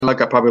like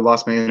I probably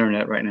lost my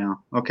internet right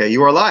now. Okay,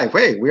 you are live.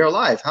 Wait, we are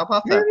live. How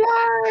about that?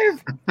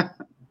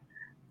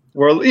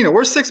 We're live.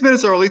 We're 6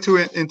 minutes early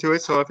into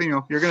it. So if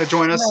you're going to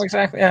join us, No,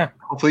 exactly. Yeah.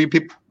 hopefully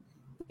people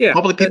Yeah.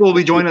 will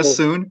be joining us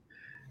soon.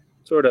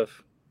 Sort of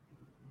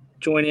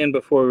join in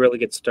before we really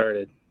get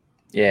started.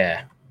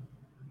 Yeah.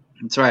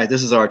 That's right.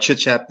 This is our chit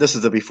chat. This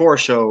is the before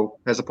show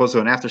as opposed to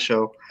an after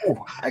show.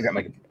 Oh, I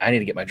need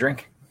to get my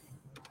drink.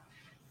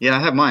 Yeah, I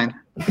have mine.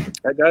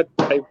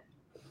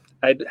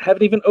 I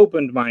haven't even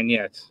opened mine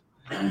yet.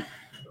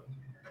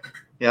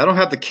 Yeah, I don't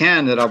have the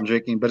can that I'm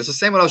drinking, but it's the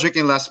same one I was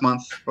drinking last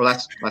month or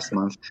last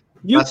month.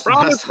 You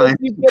promised us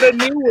you get a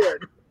new one.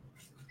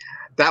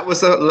 That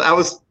was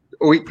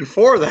a week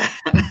before that.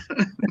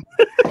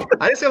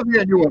 I didn't say I was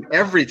getting a new one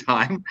every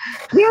time.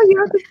 Yeah,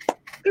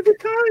 every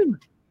time.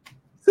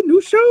 It's a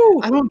new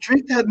show. I don't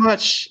drink that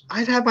much.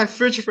 I'd have my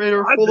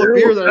refrigerator full of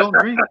beer that I don't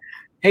drink.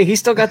 Hey, he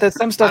still got that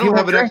some stuff you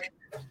won't drink.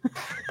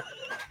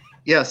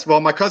 Yes, well,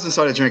 my cousin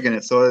started drinking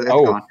it, so it's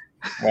gone.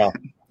 Well,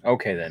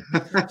 okay then.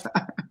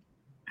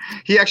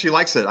 He actually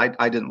likes it.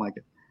 I didn't like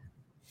it.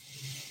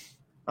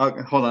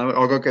 Hold on,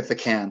 I'll go get the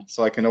can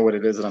so I can know what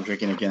it is that I'm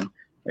drinking again.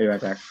 I'll be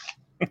right back.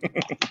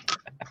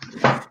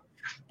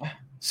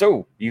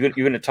 So, you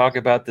going to talk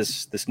about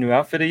this new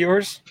outfit of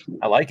yours?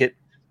 I like it.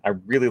 I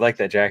really like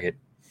that jacket.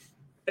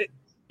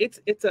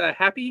 It's a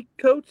happy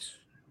coat.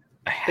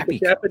 A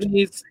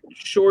Japanese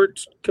short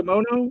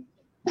kimono.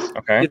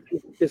 Okay.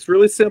 It's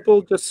really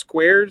simple, just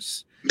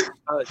squares.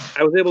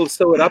 I was able to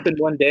sew it up in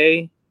one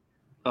day.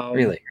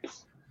 Really?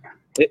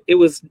 It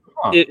was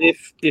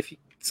if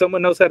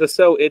someone knows how to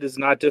sew, it is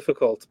not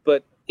difficult,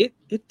 but it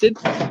did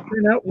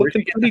turn out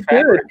looking pretty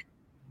good.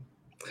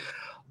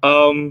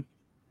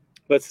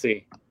 Let's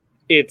see.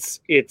 It's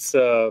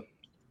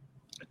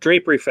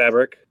drapery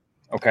fabric.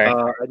 Okay.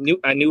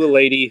 I knew a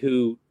lady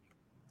who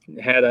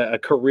had a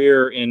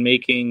career in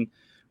making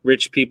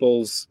rich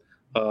people's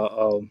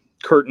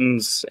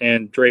curtains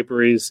and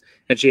draperies,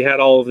 and she had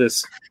all of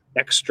this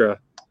extra.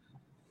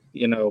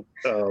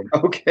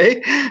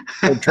 Okay.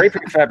 Well,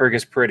 drapery fabric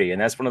is pretty,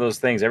 and that's one of those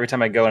things. Every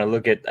time I go and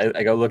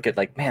I go look at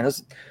like, man,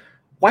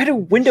 why do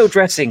window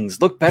dressings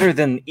look better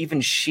than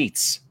even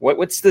sheets?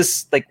 What's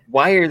this like?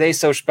 Why are they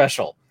so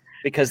special?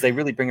 Because they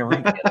really bring a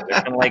room together.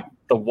 They're kind of like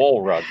the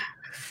wall rug.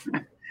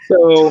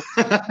 So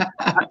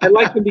I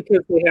like them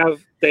because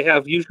they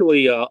have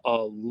usually a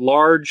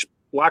large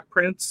block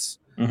prints.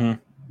 Mm-hmm.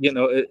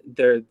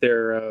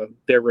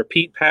 Their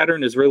repeat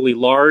pattern is really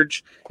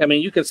large. I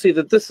mean, you can see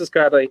that this has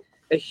got a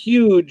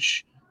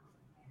huge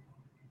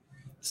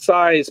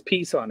size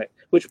piece on it,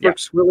 which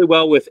works really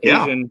well with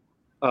Asian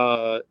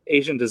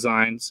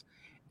designs.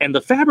 And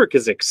the fabric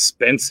is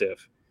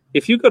expensive.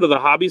 If you go to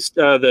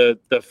the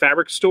the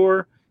fabric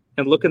store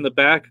and look in the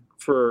back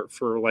for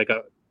like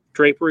a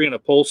drapery and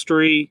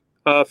upholstery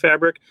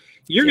fabric,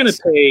 you're going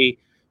to pay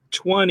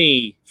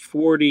 $20,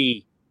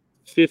 $40,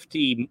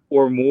 $50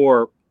 or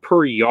more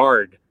per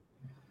yard.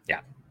 Yeah.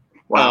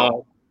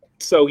 Wow.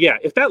 So yeah,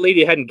 if that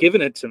lady hadn't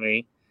given it to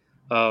me,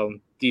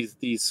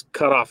 these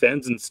cut off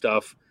ends and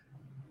stuff,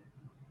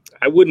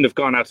 I wouldn't have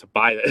gone out to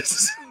buy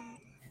this.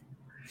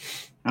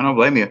 I don't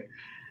blame you,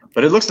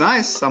 but it looks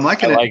nice. I'm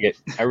liking it. I like it.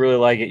 I really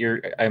like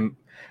it. I've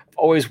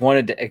always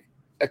wanted to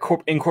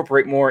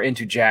incorporate more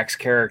into Jack's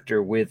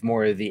character with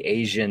more of the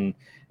Asian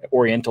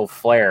Oriental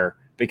flair,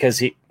 because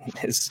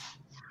his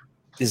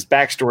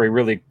backstory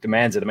really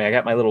demands it. I mean, I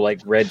got my little like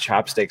red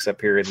chopsticks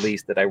up here at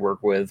least that I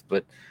work with,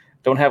 but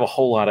don't have a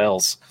whole lot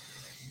else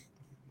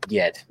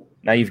yet.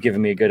 Now you've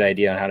given me a good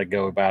idea on how to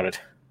go about it.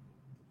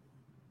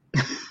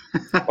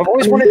 I've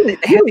always wanted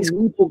to have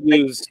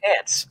these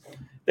pants.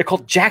 They're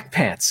called Jack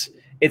pants.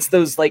 It's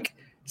those like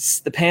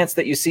the pants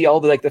that you see all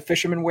the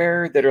fishermen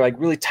wear that are like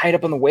really tight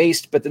up on the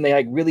waist, but then they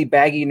like really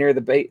baggy near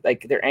the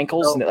like their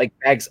ankles, and it like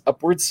bags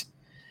upwards.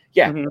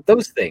 Yeah,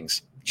 those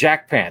things.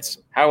 Jack pants.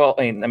 How well?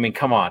 I mean,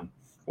 come on.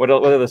 What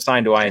other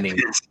sign do I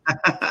need?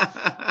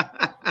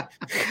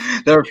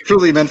 They're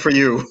truly meant for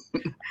you.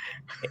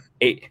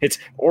 It's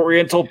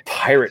Oriental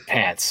pirate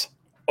pants.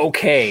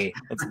 Okay,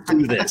 let's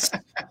do this.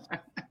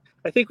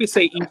 I think we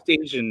say East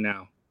Asian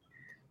now.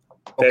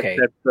 Okay,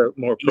 that's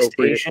more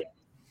appropriate.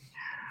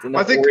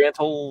 I think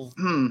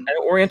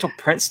Oriental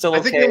print still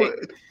okay.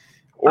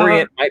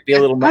 Orient might be a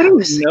little. I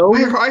don't know.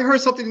 I heard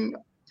something.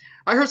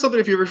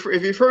 If you're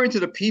referring to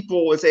the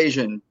people, it's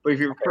Asian. But if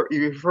you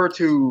refer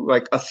to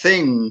like a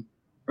thing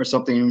or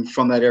something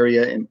from that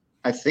area, and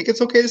I think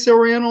it's okay to say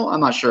Oriental. I'm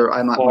not sure.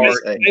 I'm not going to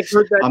say. I've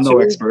heard that I'm too, no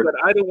expert, but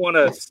I don't want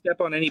to step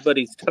on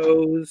anybody's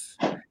toes.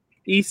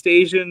 East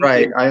Asian,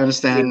 right? I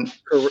understand.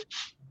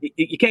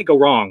 You can't go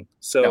wrong.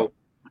 So. No.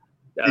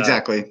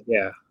 Exactly.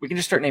 Yeah. We can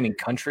just start naming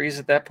countries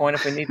at that point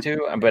if we need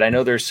to. But I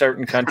know there's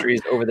certain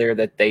countries over there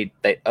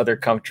that other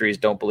countries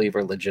don't believe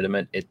are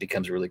legitimate. It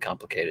becomes really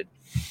complicated.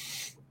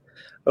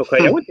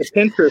 Okay, I went to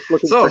Pinterest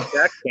looking for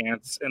Jack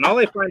pants, and all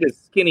I find is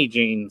skinny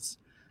jeans.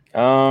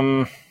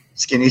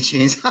 Skinny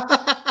jeans.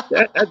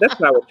 That's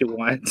not what you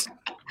want.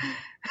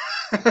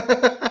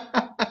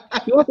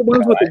 You want the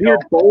ones with the weird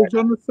bulge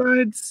on the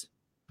sides?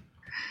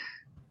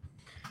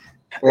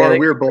 or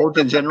we're both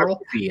in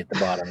general. At the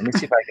bottom. Let me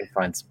see if I can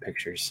find some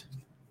pictures.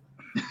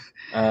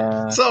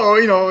 So,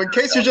 in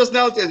case you're just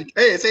now, hey,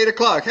 it's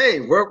 8:00. Hey,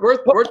 we're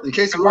in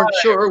case you weren't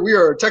sure, we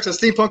are Texas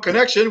Steampunk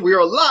Connection. We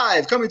are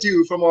live coming to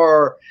you from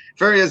our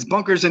various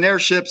bunkers and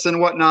airships and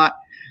whatnot.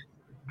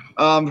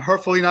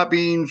 Hopefully not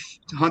being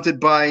hunted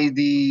by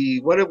the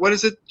what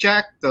is it,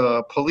 Jack?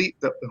 The police?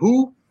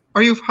 Who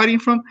are you hiding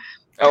from?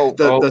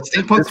 The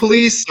steampunk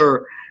police,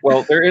 or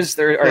there is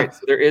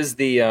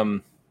the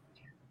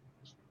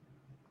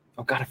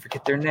oh god, I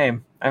forget their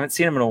name. I haven't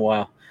seen them in a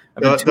while.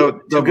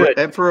 The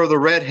Emperor of the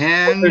Red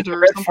Hand, or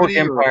Red Fork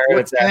Empire.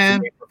 That's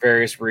after me for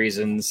various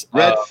reasons.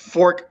 Red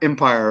Fork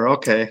Empire.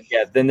 Okay.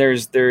 Yeah. Then there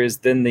is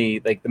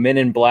the Men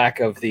in Black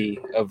of the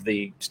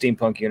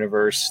steampunk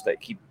universe that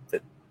keep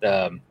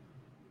that.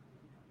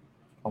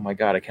 Oh my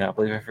god, I cannot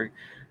believe I forgot.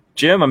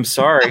 Jim, I'm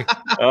sorry.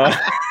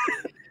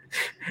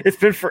 It's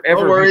been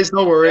forever.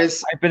 No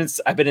worries. I've been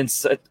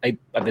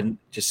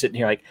just sitting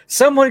here like,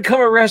 someone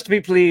come arrest me,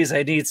 please.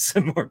 I need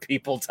some more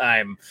people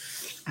time.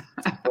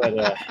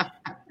 But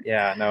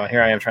yeah, no.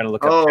 Here I am trying to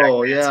look up.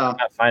 Oh yeah, I'm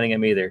not finding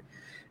them either.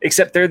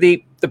 Except they're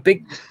the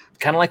big,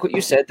 kind of like what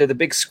you said. They're the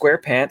big square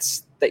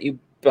pants that you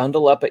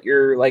bundle up at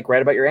your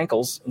right about your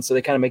ankles, and so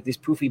they kind of make these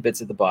poofy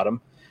bits at the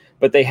bottom.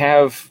 But they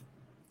have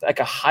like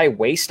a high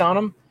waist on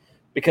them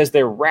because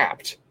they're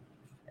wrapped,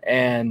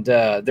 and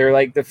they're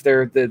like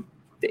the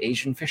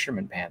Asian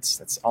fisherman pants.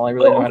 That's all I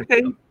really know how to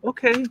do.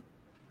 Okay.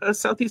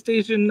 Southeast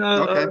Asian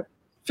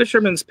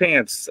fisherman's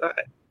pants.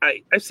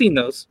 I've seen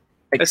those.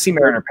 I've seen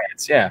mariner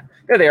pants. Yeah,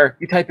 there they are.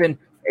 You type in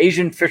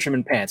Asian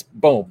fisherman pants.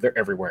 Boom, they're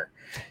everywhere.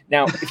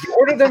 Now, if you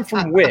order them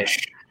from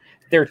Wish,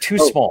 they're too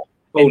small.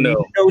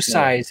 No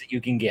size that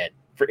you can get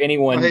for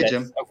anyone that's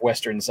of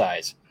Western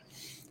size.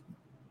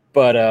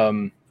 But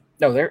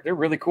no, they're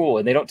really cool,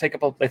 and they don't take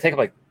up. They take up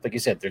like you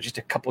said, they're just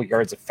a couple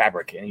yards of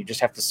fabric, and you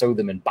just have to sew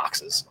them in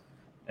boxes.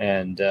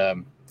 And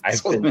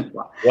I've been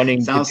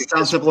wanting. Sounds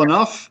simple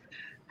enough.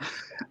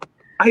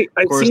 I've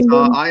seen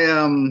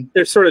them.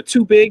 They're sort of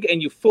too big,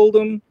 and you fold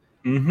them,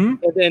 and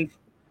then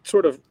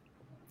sort of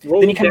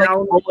roll it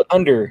down. Roll it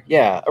under,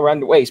 around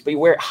the waist, but you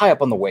wear it high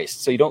up on the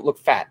waist, so you don't look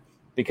fat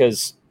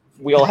because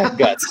we all have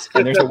guts,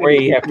 and there's a way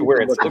you have to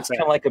wear it. So it looks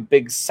kind of like a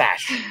big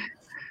sash.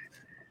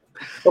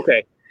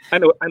 Okay, I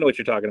know what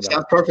you're talking about.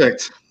 Sounds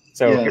perfect.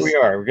 So here we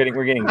are.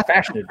 We're getting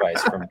fashion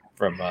advice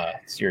from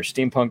your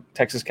Steampunk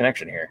Texas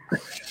Connection here.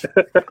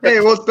 Hey,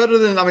 well, it's better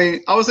than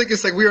I was thinking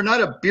it's like we are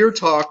not a beer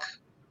talk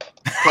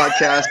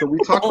podcast, but we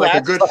talked like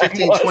a good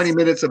 15-20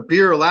 minutes of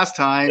beer last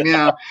time.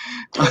 Yeah.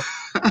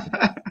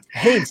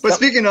 But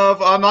speaking of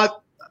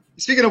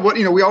what,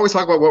 we always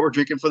talk about what we're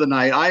drinking for the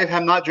night. I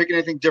am not drinking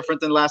anything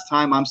different than last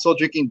time. I'm still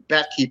drinking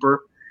Batkeeper,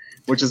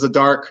 which is a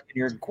dark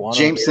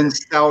Jameson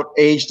stout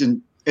aged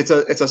in. It's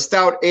a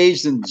stout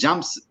aged in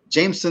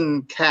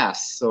Jameson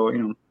cask. So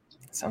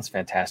sounds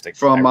fantastic.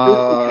 From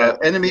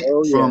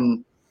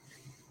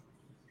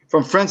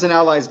from Friends and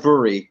Allies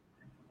Brewery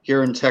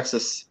here in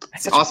Texas,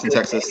 Austin,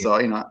 Texas. So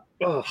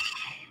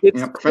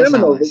it's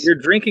criminal that you're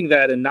drinking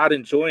that and not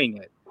enjoying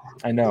it.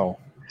 I know.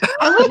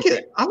 I like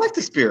it. I like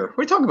this beer. What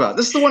are you talking about?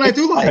 This is the one I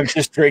do like. I'm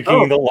just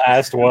drinking the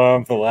last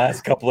one for the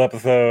last couple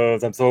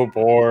episodes. I'm so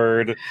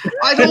bored.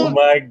 Oh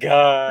my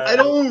god.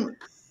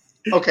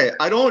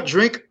 I don't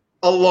drink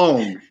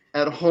alone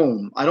at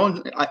home.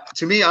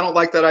 To me, I don't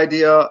like that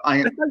idea.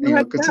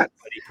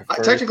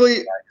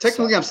 Technically,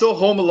 I'm still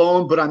home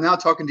alone, but I'm now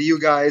talking to you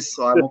guys,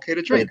 so I'm okay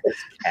to drink.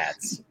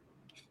 Cats.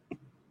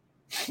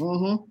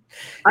 Mm-hmm.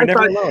 I'm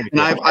never alone.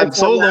 And I'm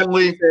so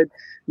lonely.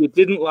 You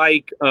didn't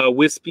like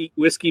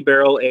whiskey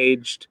barrel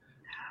aged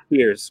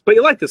beers, but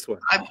you like this one.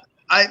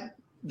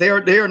 They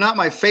are not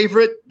my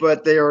favorite,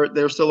 but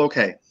they're still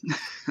okay.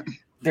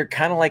 They're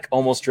kind of like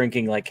almost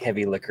drinking like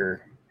heavy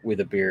liquor with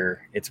a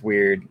beer. It's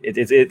weird.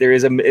 There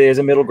is a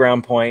middle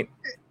ground point.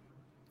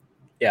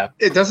 Yeah.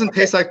 It doesn't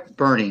taste like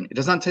burning. It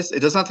does not taste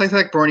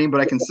like burning,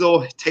 but I can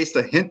still taste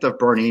a hint of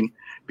burning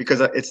because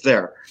it's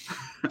there.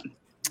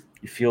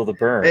 You feel the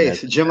burn. Hey,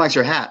 Jim likes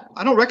your hat.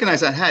 I don't recognize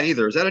that hat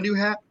either. Is that a new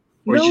hat?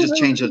 Or did you just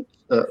change it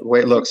the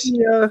way it looks?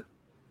 Yeah.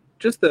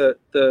 Just the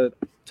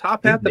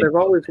top hat that I've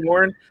always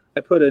worn. I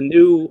put a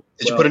new.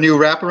 Did you put a new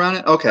wrap around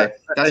it? Okay.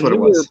 That's what it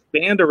was.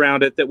 Band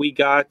around it that we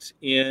got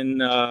in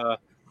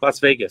Las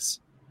Vegas.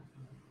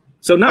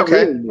 So not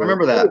really. I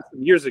remember that.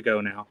 Years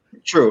ago now.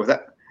 True.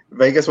 That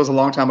Vegas was a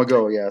long time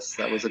ago. Yes,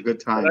 that was a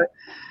good time. I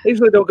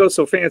usually don't go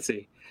so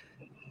fancy.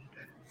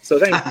 So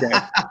thanks,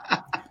 Jack.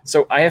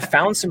 So I have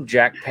found some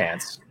Jack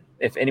pants.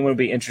 If anyone would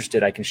be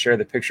interested, I can share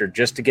the picture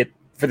just to get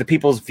for the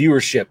people's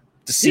viewership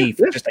to see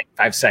for just like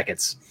 5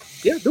 seconds.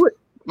 Yeah, do it.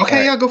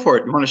 Okay, go for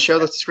it. You want to share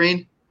the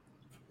screen?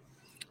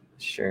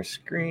 Share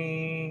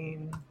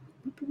screen.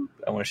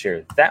 I want to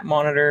share that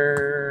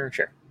monitor.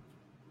 Share.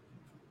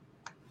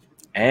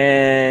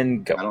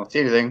 And go. I don't see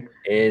anything.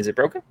 Is it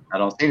broken? I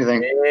don't see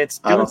anything.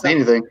 I don't see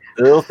anything.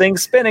 The little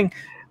thing's spinning.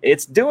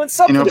 It's doing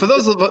something. For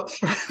those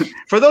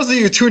of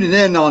you tuning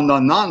in on the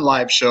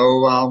non-live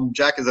show,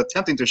 Jack is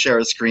attempting to share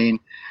a screen.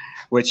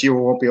 which you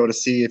won't be able to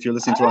see if you're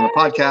listening to it on the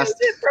podcast. Is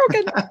it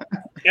broken?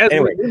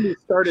 Anyway. When we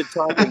started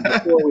talking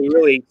before we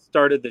really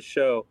started the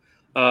show,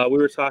 we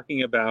were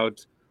talking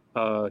about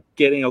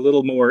getting a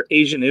little more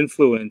Asian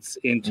influence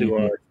into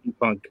our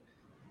steampunk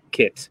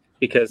kit.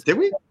 Because did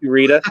we,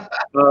 Rita?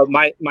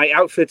 My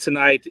outfit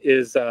tonight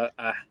is a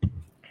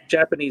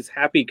Japanese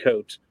happy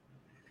coat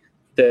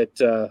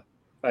that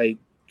I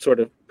sort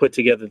of put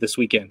together this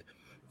weekend.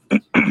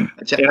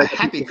 A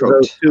happy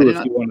coat.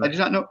 I do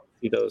not know.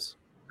 See those.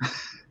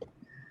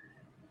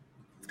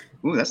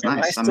 Ooh, that's Am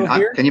nice. I still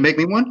here? Can you make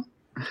me one?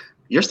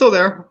 You're still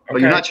there, but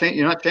Okay. you're not sharing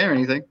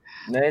anything.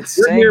 It's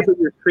You're saying, here, but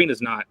your screen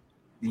is not.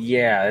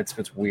 yeah, that's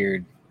what's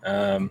weird.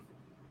 All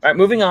right,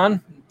 moving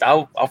on.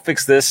 I'll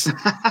fix this. Okay.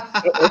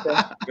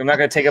 I'm not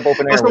going to take up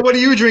open air. So what are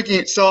you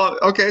drinking? So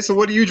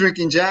what are you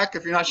drinking, Jack?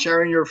 If you're not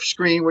sharing your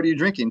screen, what are you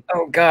drinking?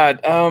 Oh God.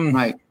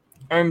 Right.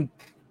 I'm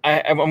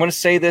going to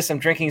say this. I'm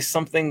drinking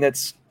something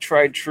that's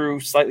tried true,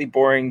 slightly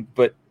boring,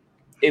 but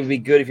it would be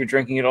good if you're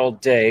drinking it all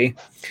day.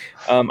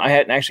 I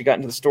hadn't actually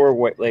gotten to the store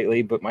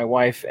lately, but my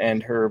wife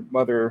and her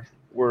mother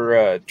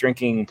were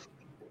drinking.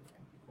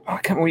 I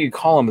can't remember what you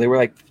call them. They were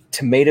like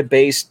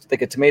tomato-based,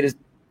 like a tomato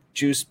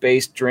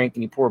juice-based drink,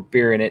 and you pour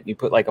beer in it, and you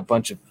put like a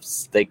bunch of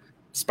like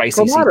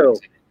spicy Clamato. seasonings.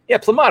 Yeah,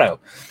 Clamato.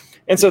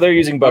 And so they're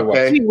using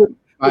Budweiser. Okay. With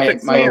I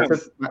have I have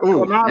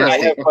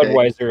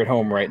Budweiser at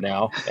home right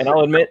now, and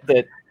I'll admit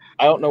that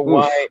I don't know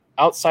why,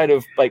 outside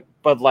of like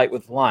Bud Light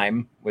with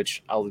lime,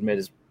 which I'll admit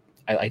is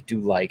I do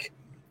like.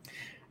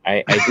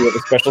 I do have a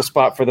special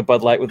spot for the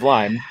Bud Light with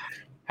lime.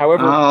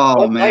 However, oh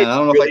Bud man, Light's I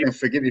don't know really if I can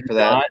forgive you for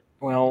that. not-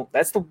 well,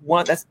 that's the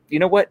one. That's, you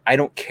know what? I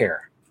don't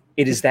care.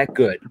 It is that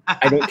good.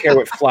 I don't care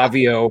what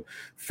Flavio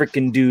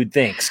freaking dude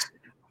thinks.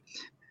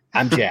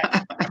 I'm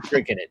Jack. I'm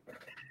drinking it.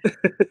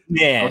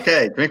 Man.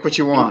 Okay, drink what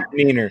you want.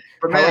 Meaner.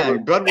 But However,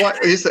 man, Bud Light.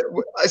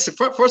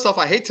 First off,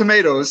 I hate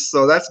tomatoes,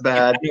 so that's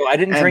bad. No, I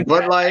didn't And drink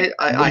Bud that. Light,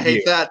 I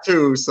hate that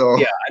too. So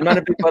Yeah, I'm not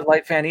a big Bud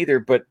Light fan either,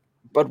 but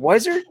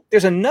Budweiser,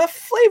 there's enough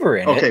flavor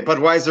in okay, it.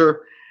 Budweiser.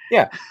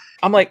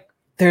 I'm like,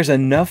 there's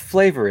enough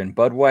flavor in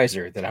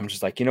Budweiser that I'm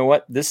just like, you know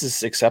what? This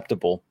is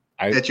acceptable.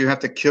 That you have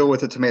to kill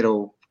with a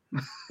tomato.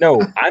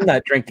 No, I'm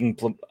not drinking.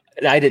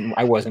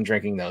 I wasn't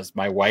drinking those.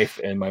 My wife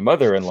and my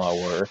mother-in-law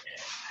were.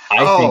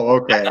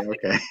 Okay.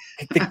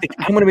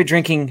 I'm going to be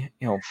drinking.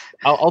 You know,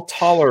 I'll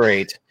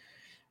tolerate.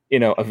 You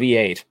know, a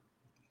V8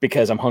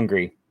 because I'm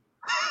hungry.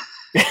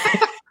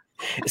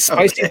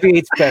 Spicy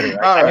V8's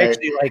better. All I right.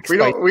 actually like. We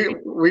spicy.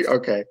 don't. We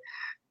okay.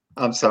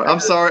 I'm sorry.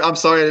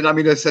 I did not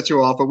mean to set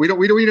you off, but we don't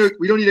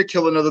need to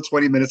kill another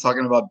 20 minutes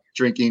talking about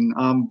drinking.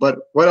 But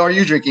what are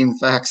you drinking,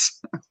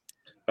 Fax?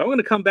 I'm going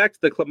to come back to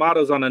the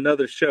Clamatos on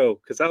another show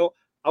because I'll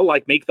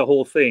like make the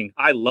whole thing.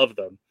 I love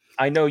them.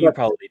 I know you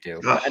probably do,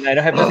 and I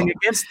don't have nothing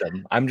against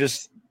them. I'm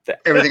just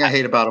Everything I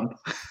hate about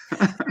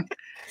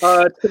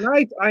them.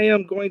 Tonight I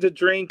am going to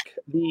drink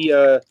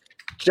the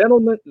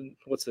Gentleman.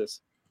 What's this?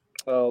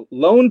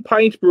 Lone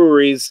Pint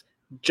Brewery's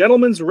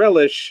Gentleman's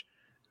Relish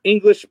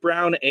English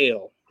Brown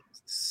Ale.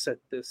 Set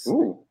this.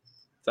 Ooh,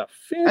 It's a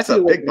fancy. that's a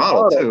big looking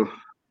bottle too.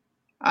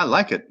 I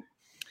like it.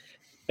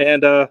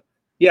 And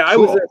yeah, I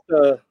Cool.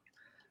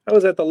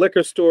 was at the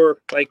liquor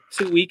store like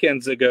 2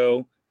 weekends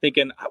ago,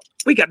 thinking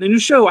we got a new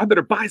show. I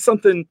better buy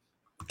something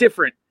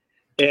different.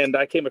 And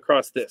I came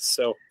across this,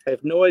 so I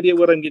have no idea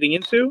what I'm getting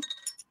into.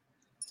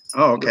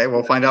 Oh, okay.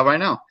 We'll find out right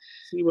now.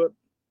 See what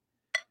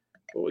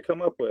we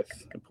come up with.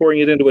 I'm pouring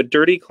it into a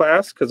dirty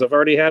glass because I've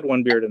already had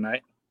one beer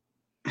tonight.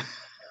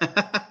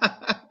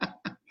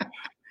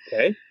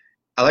 Okay,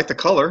 I like the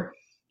color.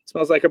 it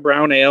smells like a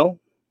brown ale.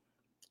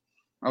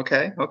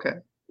 Okay.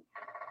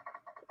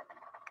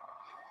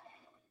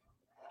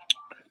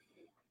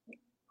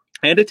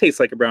 And it tastes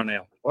like a brown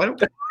ale.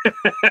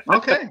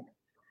 Okay.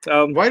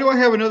 Why do I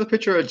have another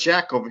picture of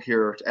Jack over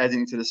here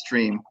adding to the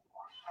stream?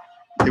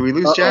 Did we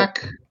lose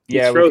Jack?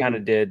 yeah, He's we frozen. kind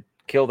of did.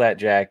 Kill that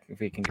Jack if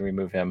we can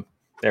remove him.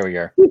 There we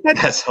are.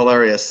 That's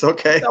hilarious.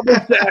 Okay. Double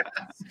Jack.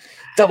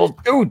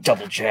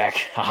 Double Jack.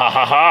 Ha ha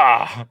ha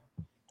ha.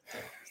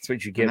 That's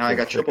what you get. Now I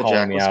got triple calling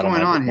Jack. me What's out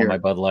going on here? My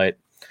Bud Light.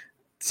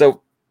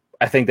 So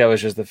I think that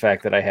was just the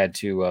fact that I had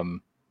to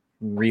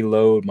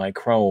reload my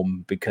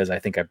Chrome because I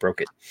think I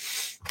broke it.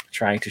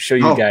 Trying to show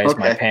you guys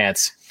my okay.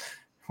 pants,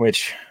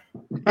 which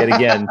yet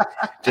again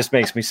just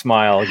makes me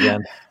smile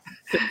again.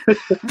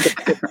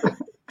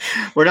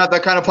 We're not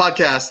that kind of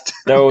podcast.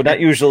 No, not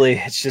usually.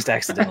 It's just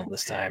accidental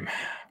this time.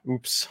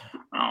 Oops.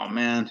 Oh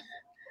man.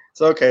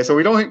 So okay, so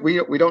we don't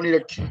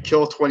need to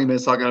kill 20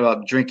 minutes talking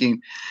about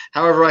drinking.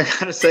 However, I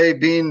gotta say,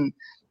 being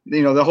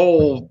the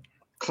whole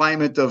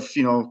climate of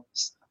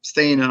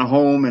staying in a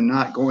home and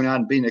not going out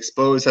and being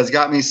exposed has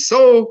got me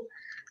so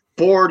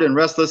bored and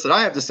restless that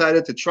I have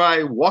decided to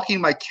try walking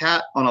my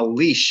cat on a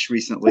leash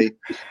recently.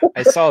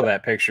 I saw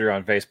that picture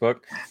on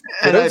Facebook.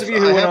 For And those of you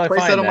who have want to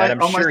placed find on that,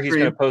 my I'm sure he's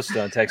going stream. to post it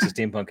on Texas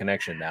Steampunk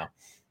Connection now.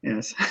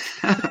 Yes.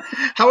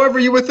 However,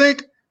 you would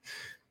think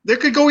there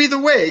could go either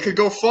way. It could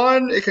go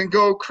fun. It can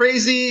go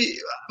crazy.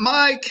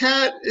 My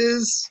cat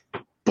is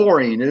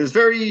boring. It is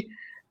very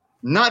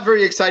not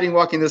very exciting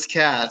walking this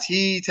cat.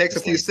 He takes a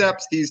few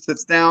steps, he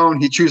sits down,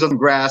 he chews on the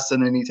grass,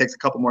 and then he takes a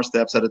couple more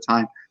steps at a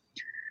time.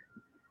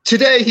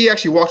 Today, he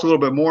actually walked a little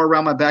bit more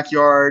around my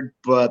backyard,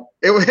 but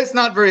it's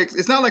not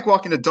like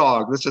walking a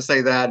dog. Let's just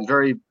say that.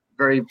 Very,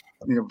 very,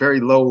 very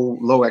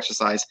low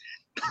exercise.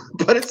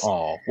 But it's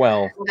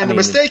the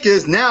mistake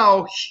is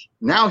now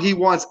he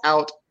wants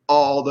out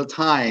all the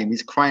time.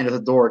 He's crying at the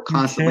door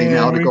constantly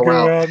now to go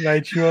out. And I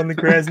chew on the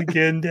grass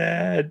again,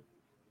 Dad.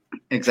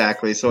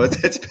 Exactly. So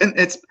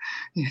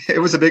it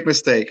was a big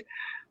mistake.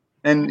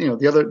 And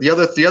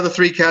the other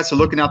three cats are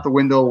looking out the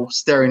window,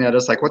 staring at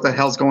us like, what the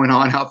hell's going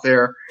on out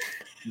there?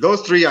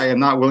 Those three I am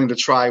not willing to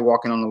try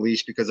walking on a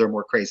leash because they're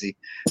more crazy.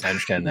 I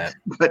understand that.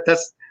 But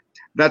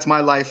that's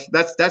my life.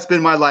 That's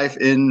been my life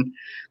in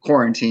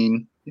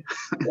quarantine.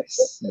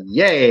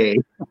 Yay.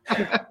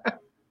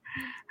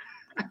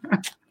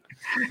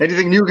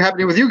 Anything new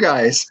happening with you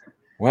guys?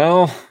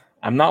 Well,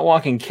 I'm not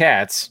walking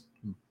cats,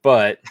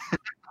 but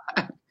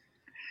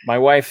my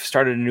wife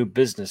started a new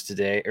business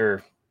today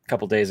or a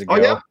couple days ago.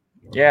 Oh,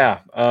 yeah.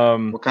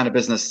 What kind of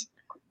business?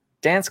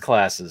 Dance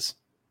classes.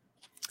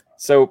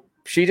 So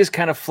she just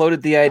kind of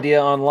floated the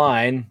idea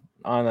online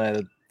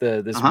on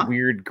this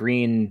weird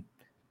green.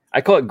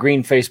 I call it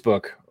green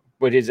Facebook,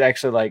 but it's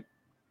actually like,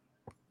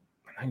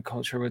 I'm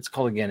not sure what it's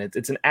called again.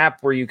 It's an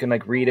app where you can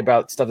like read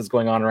about stuff that's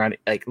going on around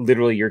like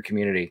literally your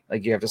community.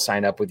 Like you have to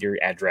sign up with your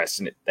address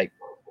and it like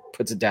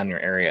puts it down in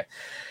your area.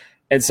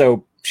 And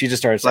so she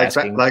just started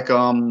asking. You know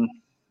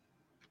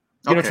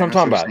what I'm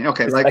talking about.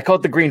 Okay, I call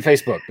it the green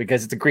Facebook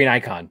because it's a green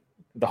icon,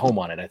 the home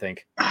on it, I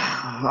think.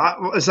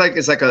 It's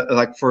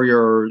like for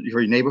your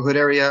neighborhood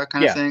area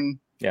kind of thing.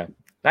 Yeah.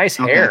 Nice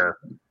hair.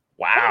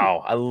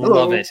 Wow, I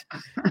love it.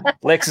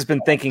 Lex has been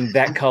thinking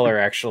that color,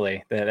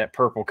 actually, that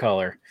purple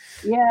color.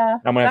 Yeah.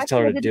 I'm going to have to tell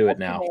her to do it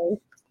now.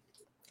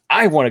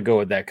 I want to go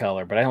with that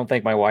color, but I don't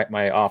think my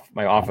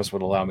office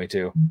would allow me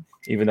to,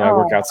 even though I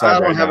work outside.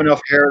 I don't have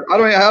enough hair. I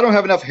don't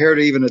have enough hair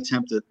to even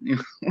attempt it.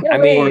 I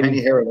mean, or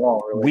any hair at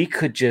all. Really. We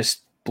could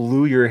just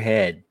blue your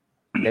head.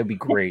 That'd be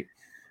great.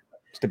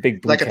 Just a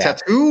big blue a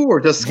tattoo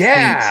or just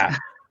paint?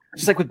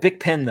 Just like with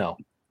Big Pen, though.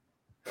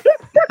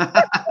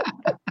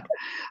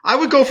 I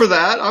would go for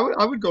that.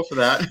 I would go for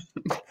that.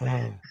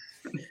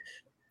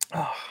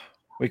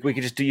 We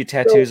could just do you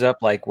tattoos up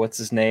like what's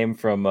his name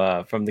from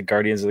the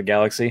Guardians of the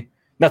Galaxy?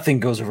 Nothing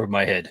goes over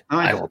my head.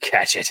 I will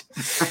catch it.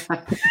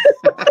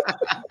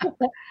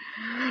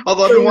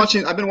 Although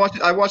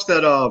I watched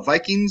that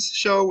Vikings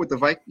show with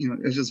the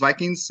it's just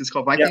Vikings. It's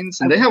called Vikings,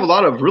 and they have a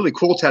lot of really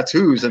cool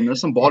tattoos. And there's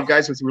some bald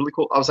guys with really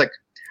cool. I was like,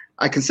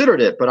 I considered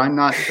it, but I'm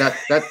not that.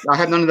 I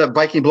have none of that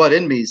Viking blood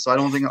in me, so I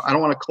don't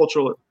want to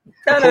cultural.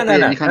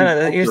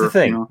 No. Here's the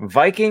thing: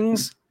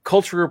 Vikings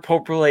culturally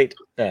appropriate.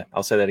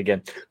 I'll say that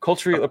again.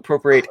 Culturally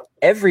appropriate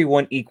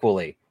everyone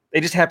equally. They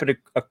just happen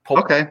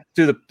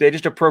to They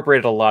just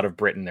appropriated a lot of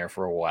Britain there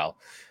for a while.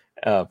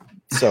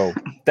 So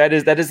that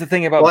is the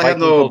thing about. Well, Viking I have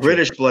no culture.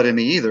 British blood in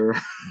me either.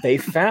 They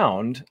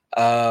found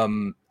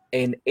an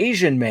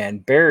Asian man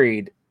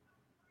buried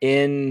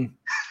in.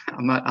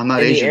 I'm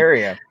not Asian. The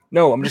area.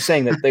 No, I'm just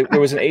saying that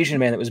there was an Asian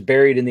man that was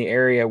buried in the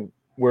area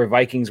where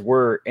Vikings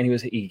were, and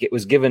he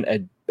was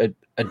given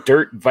a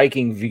dirt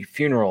Viking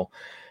funeral,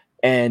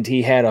 and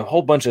he had a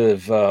whole bunch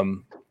of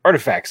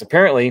artifacts.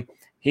 Apparently,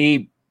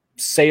 he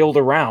sailed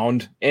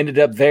around, ended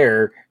up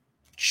there,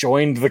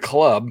 joined the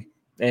club,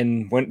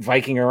 and went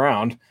Viking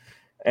around,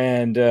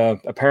 and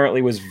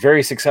apparently was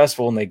very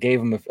successful. And they gave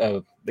him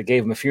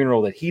a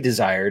funeral that he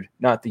desired,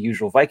 not the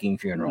usual Viking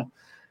funeral.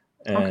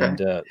 And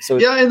so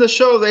in the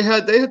show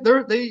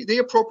they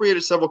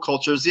appropriated several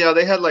cultures. Yeah,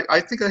 they had I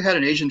think they had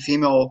an Asian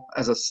female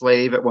as a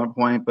slave at one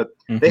point, but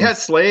they had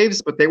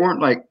slaves, but they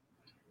weren't like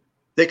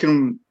they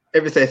can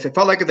everything. It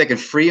felt like they could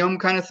free them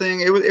kind of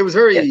thing. It was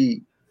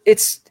very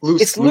it's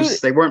loose.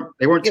 They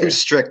weren't too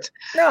strict.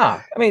 No,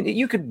 I mean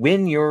you could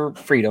win your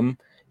freedom.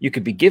 You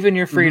could be given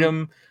your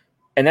freedom.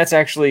 And that's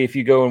actually, if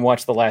you go and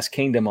watch The Last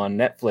Kingdom on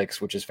Netflix,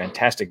 which is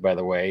fantastic, by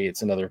the way.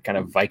 It's another kind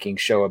of Viking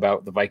show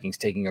about the Vikings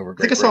taking over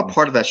Great Britain. I think I saw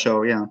part of that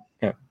show, yeah.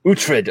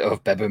 Uhtred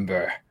of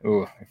Bebbanburg.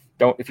 Ooh,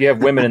 if you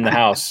have women in the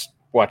house,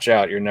 watch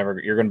out. You're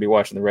going to be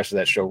watching the rest of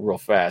that show real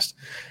fast.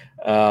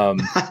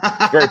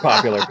 Very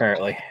popular,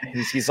 apparently.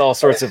 He's all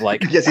sorts of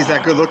like... Yes, he's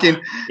that good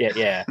looking.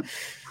 Yeah.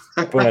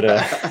 But...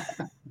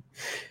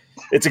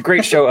 it's a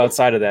great show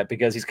outside of that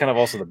because he's kind of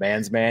also the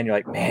man's man. You're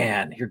like,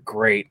 man, you're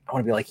great. I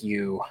want to be like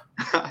you.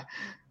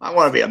 I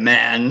want to be a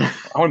man.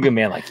 I want to be a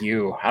man like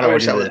you. How do I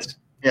do this?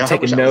 Yeah,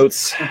 taking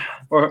notes.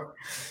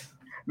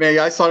 Man,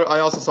 I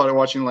also started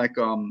watching like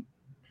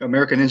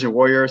American Ninja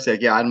Warrior. It's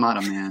like, yeah, I'm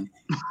not a man.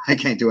 I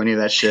can't do any of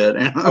that shit.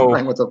 And I'm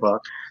like, what the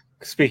fuck?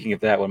 Speaking of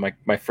that, when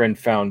my friend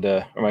found,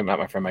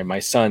 my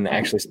son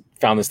actually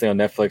found this thing on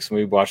Netflix, and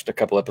we watched a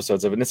couple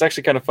episodes of it. And it's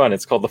actually kind of fun.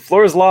 It's called The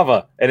Floor is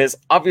Lava, and it's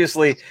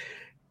obviously.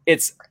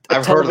 It's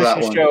a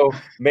television show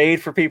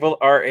made for people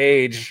our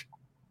age,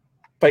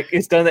 but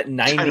it's done that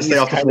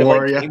 90s kind of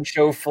like game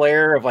show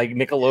flair of like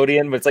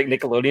Nickelodeon, but it's like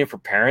Nickelodeon for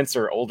parents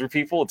or older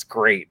people. It's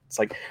great. It's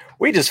like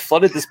we just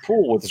flooded this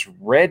pool with this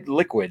red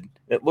liquid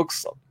that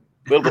looks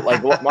a little bit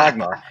like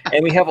magma.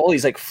 And we have all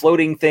these like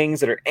floating things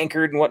that are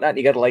anchored and whatnot.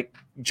 You got to like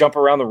jump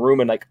around the room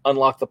and like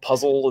unlock the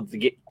puzzle to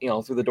get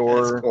through the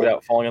door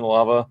without falling in the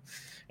lava.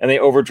 And they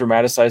over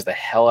dramatize the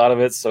hell out of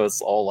it, so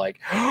it's all like,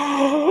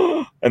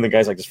 and the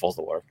guy's like just falls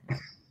to the water.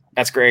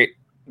 That's great.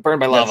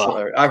 Burned by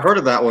lava. I've heard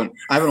of that one.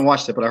 I haven't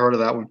watched it, but I heard of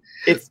that one.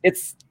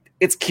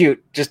 It's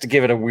cute just to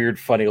give it a weird,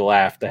 funny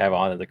laugh to have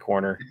on in the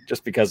corner,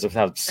 just because of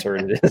how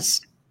absurd it is.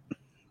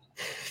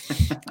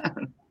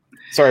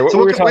 Sorry, what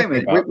were we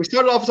talking about? We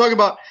started off talking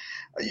about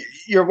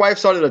your wife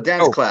started a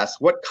dance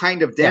class. What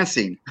kind of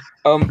dancing?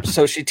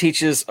 So she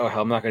teaches. Oh,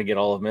 hell, I'm not going to get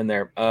all of them in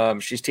there.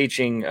 She's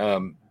teaching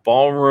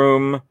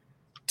ballroom,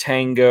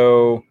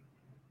 tango.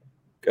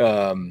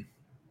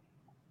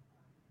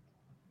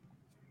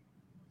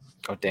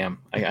 Oh damn!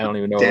 I don't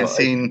even know.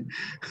 Dancing.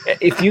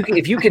 If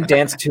you can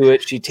dance to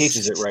it, she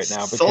teaches it right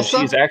now because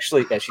she's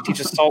actually she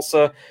teaches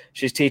salsa.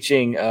 She's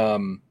teaching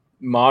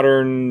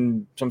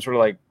modern, some sort of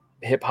like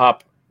hip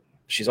hop.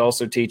 She's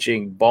also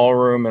teaching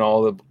ballroom and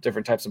all the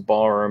different types of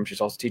ballroom. She's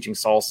also teaching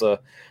salsa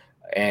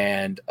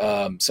and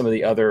some of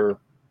the other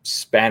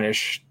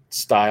Spanish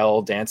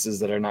style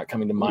dances that are not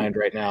coming to mind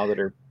right now that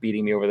are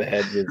beating me over the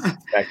head with the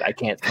fact I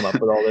can't come up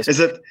with all this. Is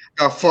it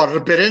a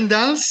forbidden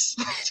dance?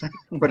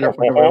 whatever.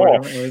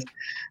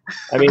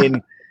 I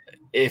mean,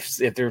 if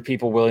there are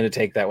people willing to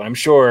take that one, I'm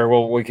sure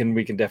we can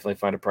definitely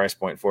find a price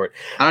point for it.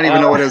 I don't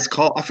even know what it's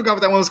called. I forgot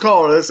what that one was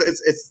called.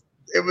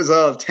 It was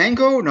a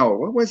tango. No,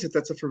 what was it?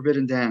 That's a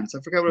forbidden dance. I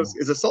forgot what it was.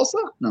 Is it salsa?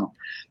 No.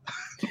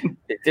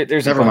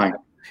 There's never mind.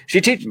 She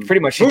teaches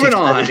pretty much. She teaches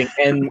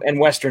everything and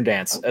Western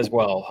dance as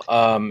well.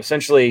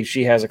 Essentially,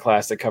 she has a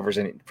class that covers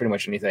pretty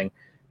much anything.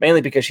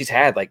 Mainly because she's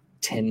had like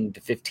 10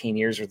 to 15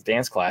 years worth of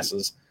dance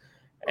classes,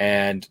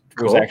 and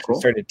was actually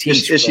starting to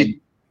teach. Is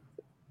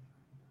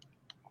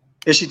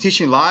she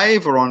teaching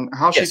live or on?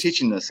 How's she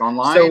teaching this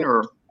online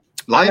or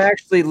live? I'm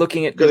actually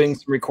looking at doing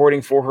some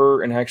recording for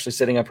her and actually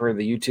setting up the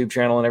YouTube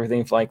channel and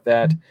everything like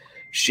that.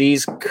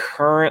 She's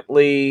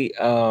currently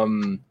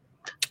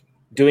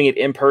doing it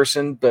in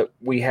person, but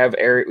we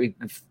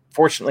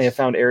fortunately have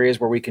found areas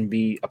where we can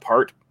be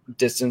apart,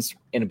 distance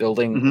in a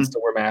building, and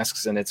still wear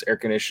masks, and it's air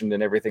conditioned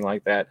and everything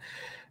like that.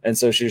 And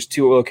so there's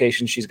 2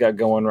 locations she's got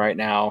going right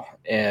now,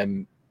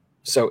 and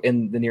so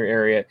in the near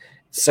area,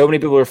 so many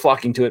people are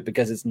flocking to it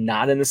because it's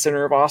not in the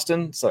center of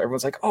Austin. So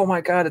everyone's like, "Oh my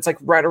god, it's like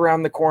right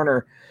around the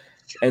corner!"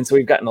 And so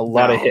we've gotten a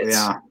lot of hits.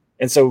 Yeah.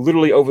 And so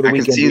literally over the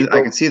weekend,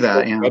 I can see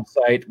that. Yeah.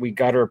 Website, we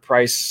got her a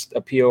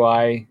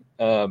POI.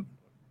 A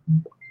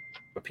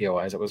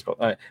POI is that what it's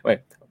called?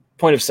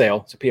 Point of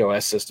sale. It's a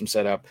POS system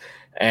set up,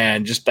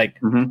 and just like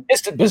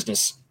instant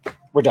business.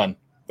 We're done.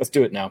 Let's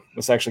do it now.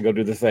 Let's actually go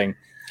do the thing.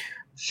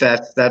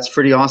 That's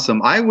pretty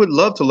awesome. I would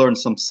love to learn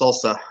some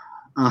salsa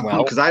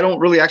because I don't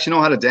really actually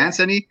know how to dance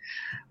any.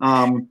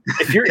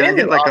 If you're can I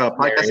get like a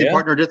podcasting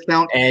partner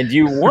discount? And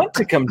you want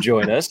to come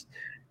join us,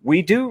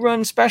 we do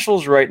run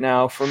specials right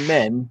now for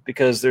men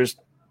because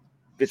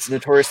it's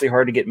notoriously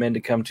hard to get men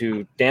to come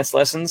to dance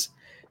lessons.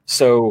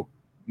 So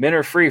men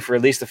are free for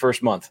at least the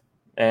first month.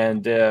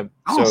 And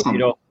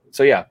awesome.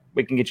 So yeah,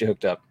 we can get you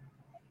hooked up.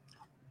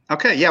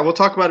 Okay, yeah, we'll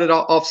talk about it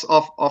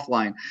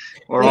offline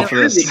or off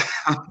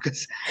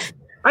this.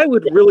 I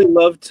would really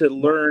love to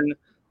learn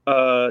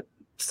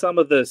some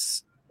of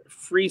this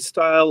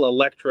freestyle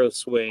electro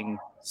swing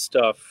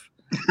stuff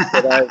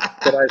that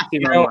I've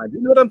seen online.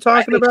 You know what I'm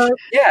talking about?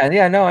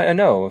 Yeah, no, I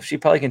know. She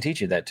probably can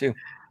teach you that too.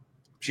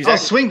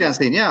 Swing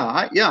dancing,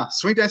 yeah,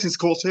 swing dancing is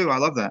cool too. I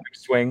love that.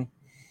 Swing.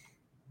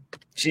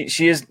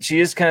 She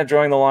is kind of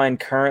drawing the line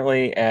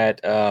currently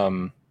at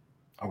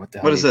what the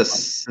hell? What is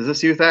this? Is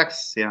this Youth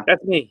X? Yeah,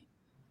 that's me.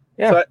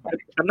 Yeah, so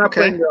I'm not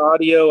playing the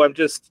audio. I'm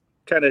just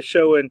kind of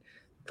showing.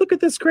 Look at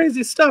this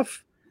crazy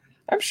stuff.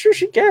 I'm sure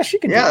she can.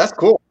 Yeah, that's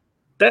cool.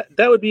 That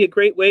would be a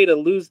great way to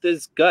lose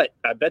this gut.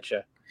 I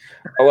betcha.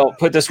 Oh, well,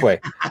 put it this way.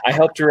 I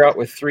helped her out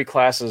with 3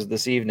 classes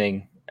this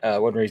evening.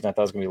 One reason I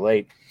thought I was going to be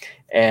late,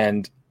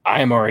 and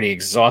I am already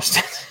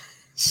exhausted.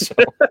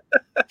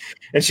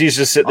 And she's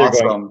just sitting there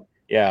going,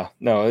 "Yeah,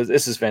 no,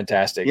 this is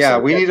fantastic." Yeah, so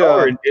we need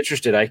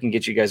interested. I can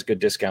get you guys good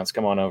discounts.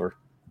 Come on over.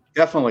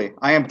 Definitely,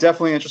 I am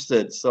definitely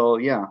interested. So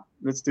yeah,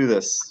 let's do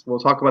this. We'll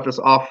talk about this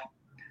on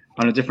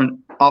a different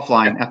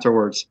offline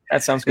afterwards.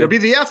 That sounds good. It'll be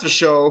the after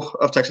show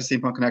of Texas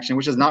Steampunk Connection,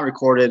 which is not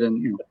recorded,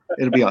 and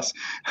it'll be us.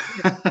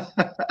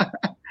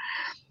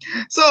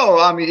 So,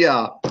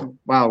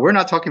 wow, we're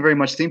not talking very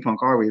much steampunk,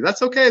 are we?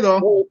 That's okay, though.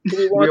 Well,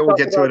 we'll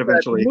get to it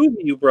eventually.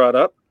 Movie you brought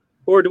up,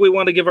 or do we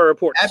want to give our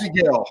report?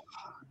 Abigail.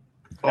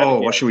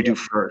 What should we do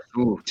first?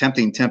 Ooh,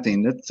 tempting.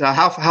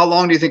 How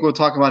long do you think we'll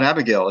talk about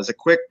Abigail? Is it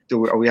quick? Do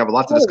we have a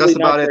lot to discuss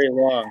about it? Very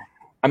long.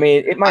 I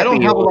mean, it might. I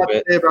don't have a lot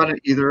to say about it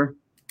either.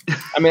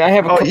 I mean, I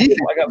have I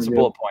got some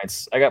bullet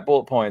points. I got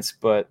bullet points,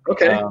 but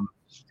okay.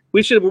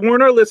 We should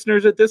warn our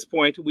listeners at this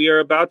point. We are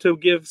about to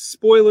give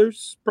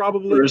spoilers,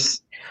 probably.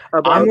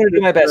 I'm going to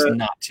do my best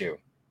not to.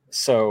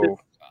 So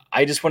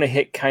I just want to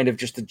hit kind of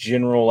just the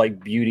general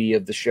beauty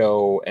of the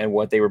show and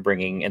what they were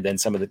bringing, and then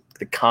some of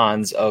the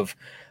cons of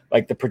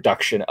the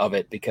production of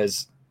it,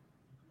 because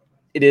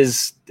it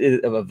is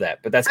of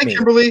that. But that's me.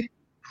 Kimberly.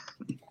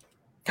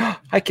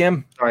 Hi,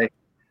 Kim. Sorry.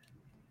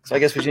 So I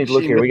guess we need to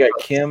look here. We got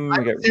Kim,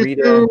 we got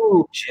Rita,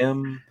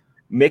 Jim.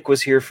 Mick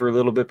was here for a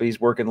little bit, but he's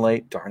working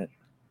late. Darn it.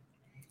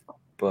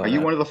 But, are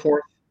you one of the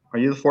fourth? Are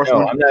you the fourth no,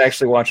 one? I'm not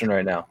actually watching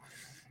right now.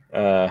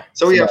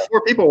 So we have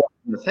 4 people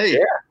watching this.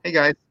 Hey, hey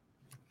guys.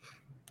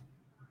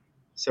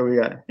 So we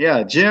got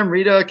Jim,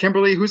 Rita,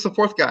 Kimberly. Who's the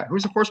fourth guy?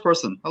 Who's the fourth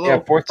person? Hello.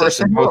 Yeah, fourth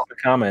person. Post the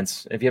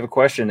comments. If you have a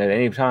question at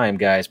any time,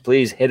 guys,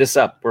 please hit us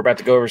up. We're about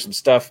to go over some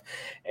stuff,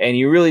 and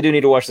you really do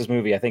need to watch this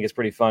movie. I think it's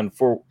pretty fun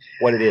for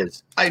what it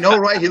is. I know,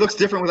 right? He looks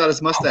different without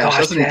his mustache,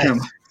 doesn't he, Kim?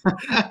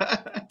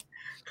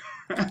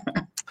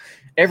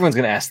 Everyone's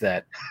going to ask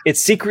that. It's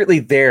secretly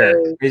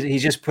there. He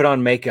just put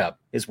on makeup.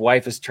 His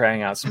wife is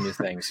trying out some new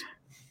things.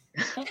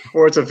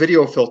 Or it's a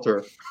video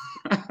filter.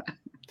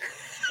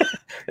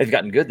 They've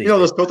gotten good. You know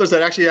those filters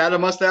that actually add a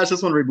mustache?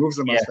 This one removes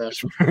the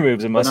mustache.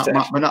 Removes a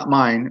mustache. But not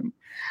mine.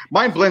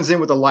 Mine blends in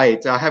with the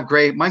light. I have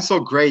gray. Mine's so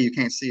gray you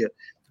can't see it.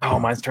 Oh,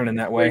 mine's turning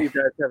that way. You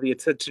guys have the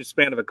attention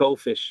span of a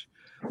goldfish.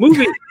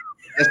 Movie.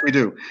 Yes, we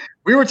do.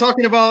 We were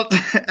talking about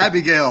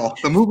Abigail,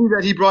 the movie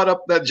that he brought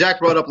up, that Jack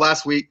brought up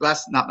last week.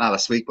 Not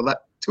last week,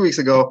 but 2 weeks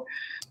ago.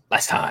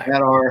 Last time.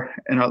 At our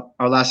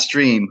last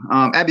stream.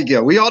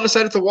 Abigail. We all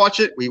decided to watch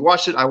it. We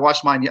watched it. I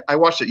watched mine. I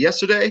watched it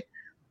yesterday.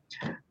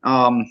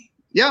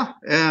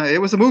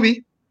 It was a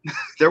movie.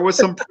 There was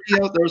some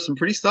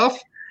pretty stuff.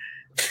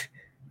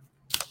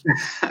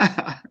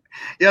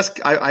 Yes,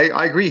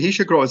 I agree. He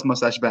should grow his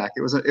mustache back.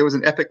 It was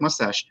an epic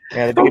mustache.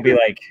 Yeah, they could be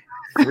like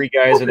 3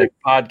 guys in a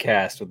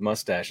podcast with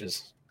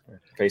mustaches,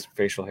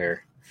 facial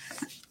hair.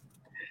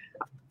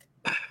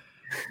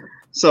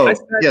 So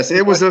yes,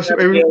 it was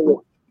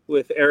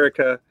with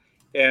Erica,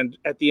 and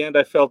at the end,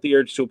 I felt the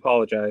urge to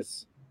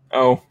apologize.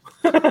 Oh,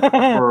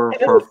 for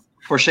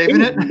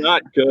shaving it?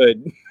 Not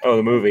good. Oh,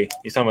 the movie.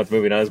 He's talking about the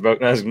movie, not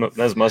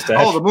his mustache.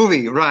 Oh, the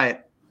movie,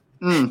 right?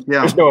 Yeah.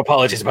 There's no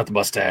apologies about the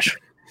mustache.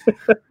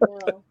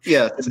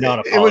 Yeah,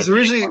 it was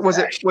originally was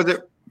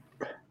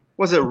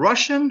it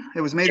Russian?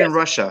 It was made in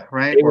Russia,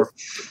 right? It was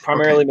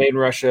primarily made in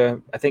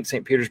Russia. I think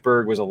St.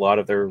 Petersburg was a lot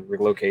of their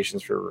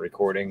locations for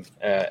recording,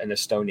 in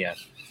Estonia.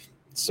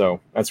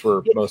 So that's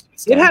where most of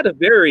it's done. It had a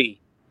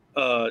very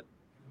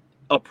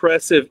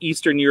oppressive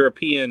Eastern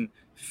European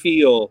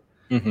feel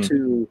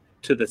to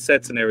the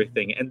sets and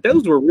everything, and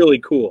those were really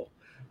cool.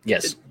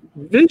 Yes,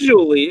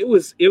 visually, it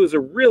was a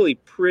really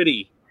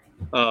pretty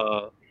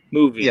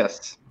movie.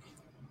 Yes.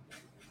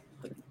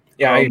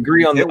 Yeah, I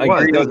agree on that.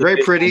 It was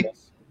very pretty.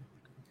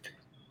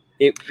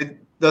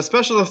 The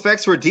special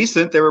effects were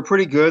decent. They were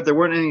pretty good. There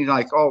weren't any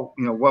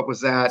what was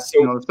that?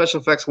 So, the special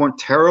effects weren't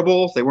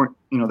terrible. They weren't,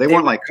 they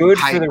weren't like good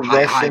high, for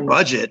the high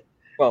budget.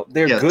 Well,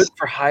 they're good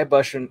for high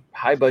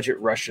budget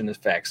Russian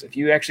effects. If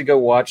you actually go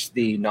watch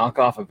the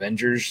knockoff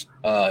Avengers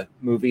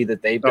movie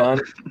that they've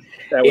done,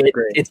 that was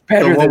great. It's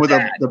better the one than with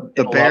that.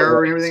 The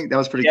bear and everything. That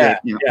was pretty good.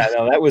 Yeah,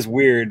 that was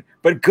weird,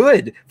 but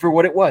good for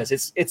what it was.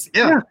 It's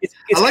I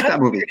like that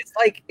movie. Weird.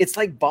 It's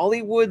like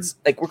Bollywood's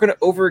we're going to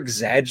over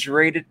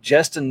exaggerate it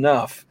just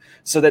enough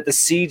so that the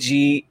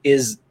CG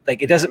is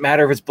it doesn't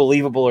matter if it's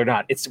believable or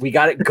not. We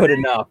got it good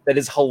enough that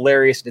it's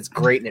hilarious and it's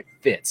great and it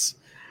fits.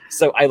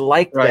 So I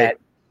like that.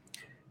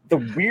 The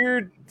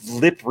weird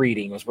lip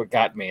reading was what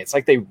got me. It's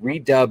like they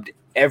redubbed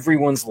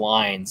everyone's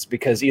lines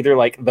because either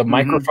the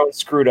microphone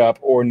screwed up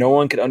or no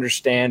one could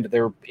understand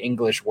their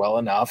English well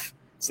enough.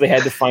 So they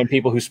had to find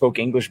people who spoke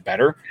English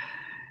better.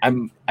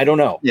 I don't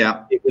know.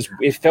 Yeah.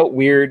 It felt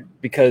weird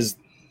because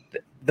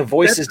the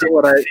voices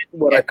didn't fit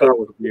what I thought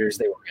was weird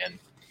they were in.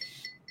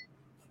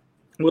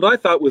 What I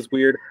thought was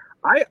weird,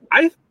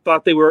 I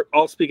thought they were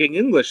all speaking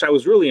English. I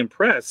was really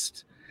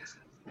impressed.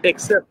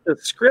 Except the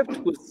script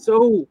was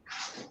so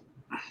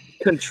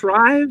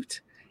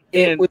contrived,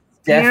 and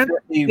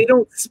they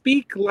don't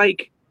speak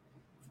like.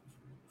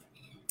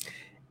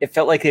 It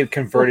felt like they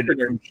converted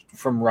it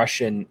from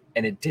Russian,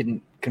 and it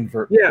didn't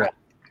convert. Yeah,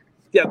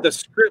 yeah. The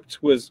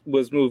script was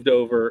moved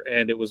over,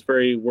 and it was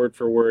very word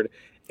for word,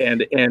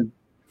 and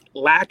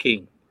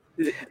lacking.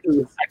 I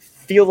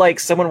feel like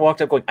someone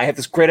walked up going, "I have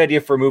this great idea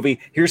for a movie.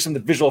 Here's some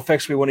of the visual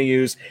effects we want to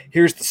use.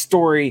 Here's the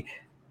story,"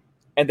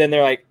 and then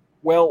they're like,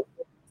 "Well,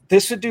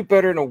 this would do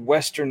better in a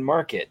Western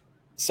market.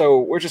 So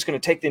we're just going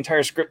to take the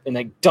entire script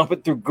and dump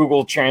it through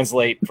Google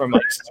Translate from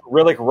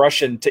Cyrillic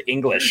Russian to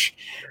English,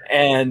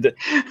 and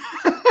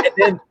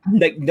then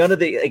none of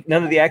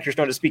the actors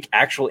know how to speak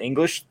actual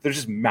English. They're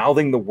just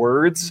mouthing the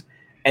words,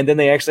 and then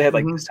they actually had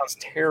this sounds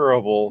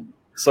terrible.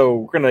 So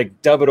we're going to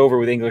dub it over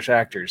with English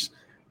actors,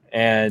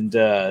 and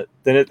then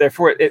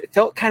it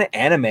felt kind of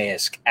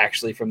anime-esque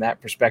actually from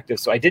that perspective.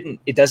 So I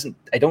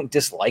don't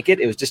dislike it.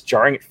 It was just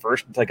jarring at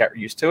first until I got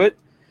used to it.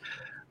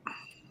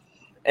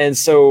 And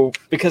so,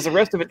 because the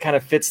rest of it kind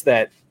of fits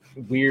that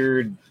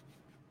weird,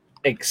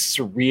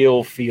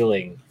 surreal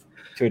feeling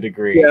to a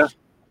degree. Yeah,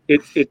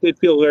 it did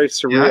feel very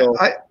surreal.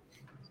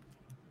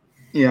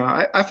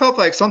 I felt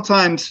like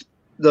sometimes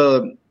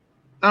the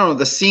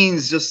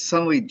scenes just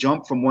suddenly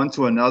jump from one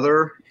to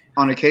another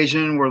on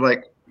occasion.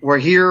 We're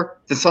here,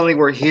 then suddenly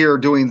we're here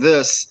doing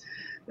this.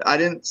 I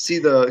didn't see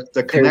the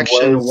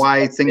connection was why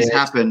a things bit.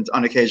 happened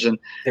on occasion.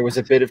 There was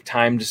a bit of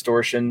time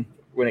distortion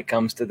when it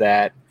comes to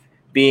that.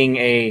 Being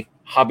a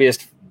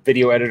hobbyist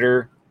video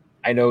editor,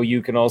 I know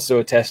you can also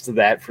attest to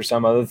that for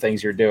some other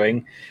things you're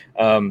doing.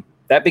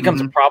 That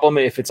becomes a problem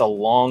if it's a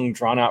long,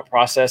 drawn-out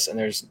process and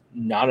there's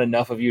not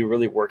enough of you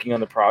really working on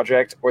the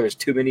project, or there's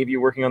too many of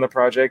you working on the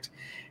project,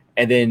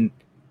 and then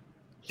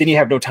you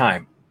have no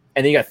time.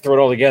 And then you got to throw it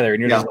all together,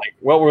 and you're just like,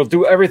 well, we'll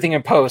do everything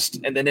in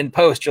post. And then in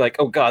post, you're like,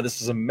 oh, God, this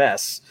is a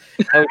mess.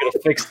 How are we going to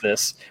fix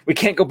this? We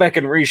can't go back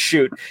and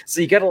reshoot.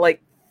 So you got to,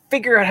 like,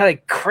 figure out how to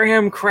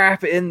cram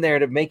crap in there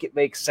to make it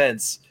make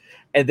sense.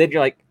 And then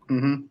you're like,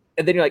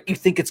 you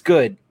think it's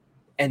good.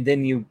 And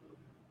then you,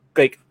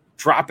 like,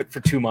 drop it for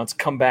 2 months,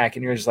 come back,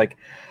 and you're just like,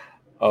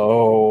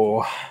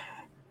 oh.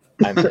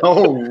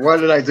 Oh, what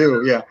did I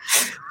do? Yeah.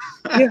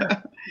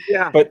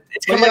 Yeah. But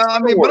it's kind of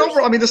like but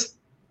overall,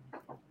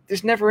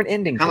 there's never an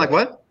ending. Kind of like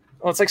what?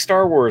 Well, it's like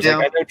Star Wars. Yeah.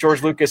 Like, I know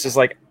George Lucas is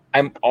like,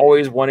 I'm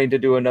always wanting to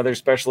do another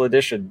special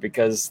edition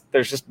because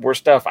there's just more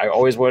stuff I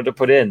always wanted to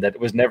put in that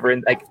was never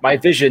in. Like, my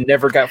vision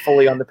never got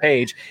fully on the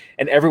page,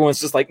 and everyone's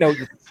just like, no,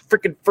 your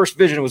freaking first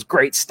vision was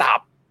great.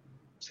 Stop.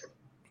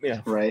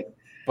 Yeah. Right.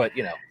 But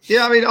you know.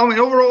 Yeah, I mean,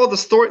 overall, the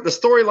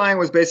storyline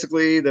was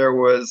basically there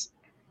was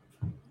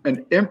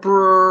an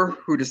emperor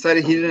who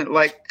decided he didn't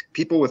like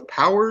people with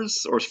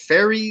powers or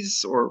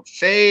fairies or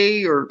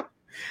fae or.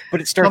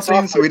 But it starts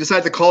something, off. So we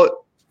decided to call it.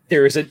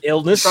 There is an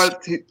illness.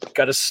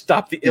 Got to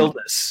stop the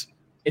illness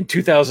in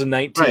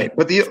 2019. Right,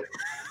 but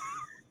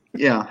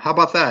how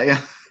about that?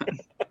 Yeah.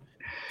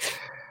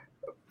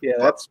 Yeah,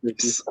 that's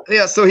spooky.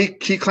 Yeah, so he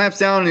clamps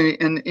down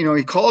and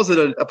he calls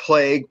it a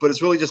plague, but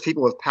it's really just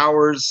people with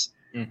powers.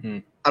 Mm-hmm.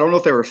 I don't know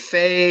if they were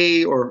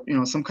fae or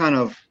some kind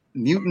of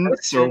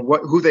mutants or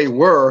who they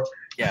were.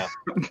 Yeah.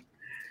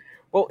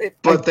 Well,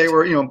 they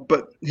were,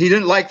 but he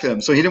didn't like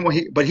them, so he didn't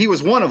want. But he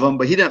was one of them,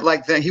 but he didn't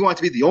like them. He wanted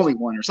to be the only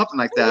one, or something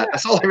like that. Yeah,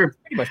 that's all I remember.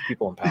 Pretty much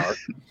people in power.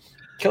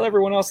 Kill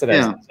everyone else that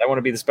has. Yeah. I want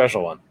to be the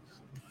special one.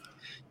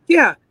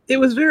 Yeah, it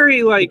was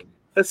very like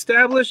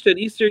established an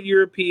Eastern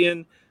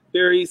European,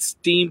 very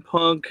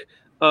steampunk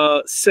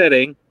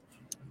setting,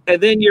 and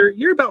then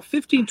you're about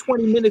 15,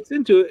 20 minutes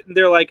into it, and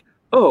they're like,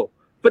 oh,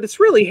 but it's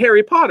really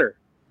Harry Potter.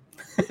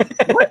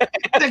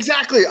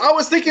 Exactly. I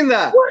was thinking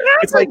that.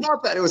 It's like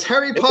not that. It was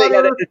Harry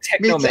Potter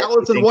meets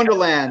Alice in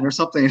Wonderland or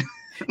something.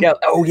 Yeah.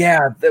 Oh,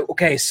 yeah.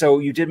 Okay. So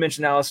you did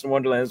mention Alice in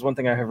Wonderland. There's one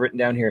thing I have written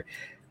down here.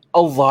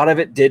 A lot of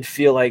it did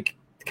feel like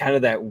kind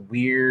of that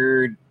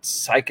weird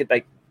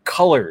psychedelic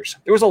colors.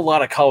 There was a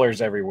lot of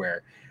colors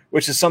everywhere,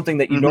 which is something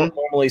that you don't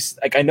normally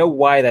like. I know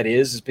why that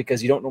is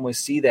because you don't normally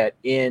see that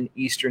in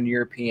Eastern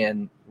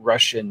European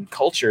Russian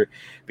culture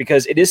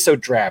because it is so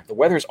drab. The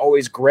weather is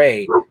always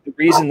gray. The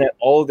reason that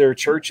all their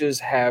churches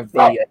have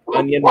the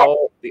onion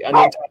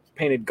tops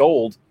painted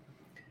gold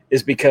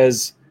is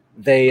because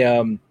they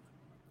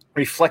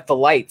reflect the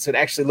light, so it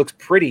actually looks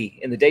pretty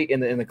in the day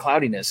in the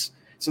cloudiness.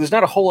 So there's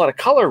not a whole lot of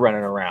color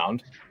running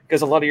around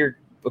because a lot of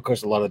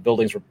the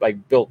buildings were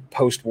like built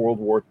post World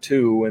War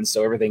II, and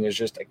so everything is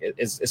just like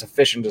as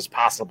efficient as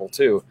possible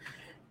too.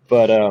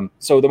 But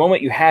so the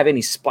moment you have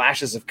any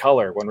splashes of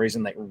color, one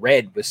reason that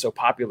red was so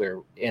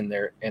popular in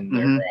their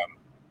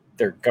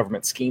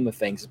government scheme of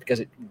things is because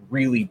it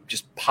really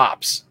just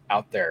pops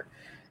out there.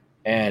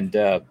 And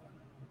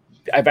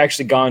I've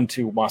actually gone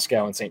to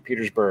Moscow and St.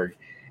 Petersburg,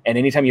 and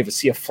anytime you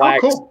see a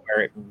flag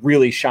somewhere, it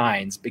really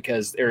shines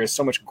because there is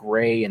so much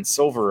gray and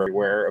silver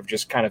everywhere of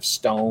just kind of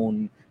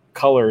stone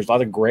colors, a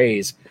lot of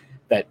grays,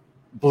 that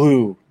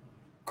blue,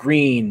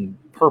 green,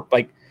 purple,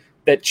 like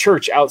that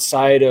church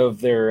outside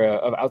of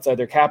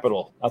their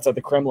capital, outside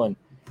the Kremlin,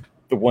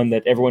 the one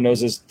that everyone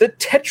knows is the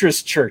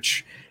Tetris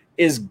Church,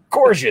 is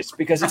gorgeous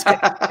because it's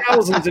got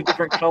thousands of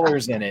different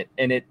colors in it,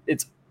 and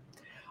it's.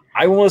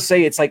 I want to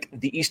say it's like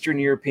the Eastern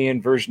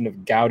European version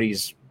of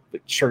Gaudi's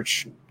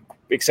church,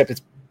 except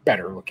it's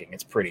better looking.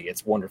 It's pretty.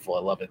 It's wonderful.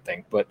 I love that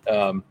thing. But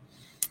I'm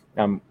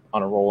on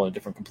a roll in a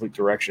different complete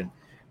direction.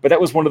 But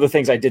that was one of the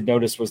things I did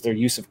notice was their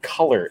use of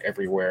color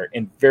everywhere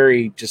and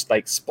very just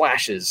like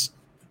splashes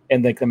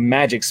and like the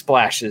magic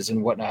splashes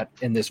and whatnot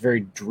in this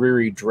very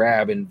dreary,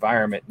 drab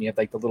environment. And you have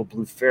like the little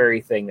blue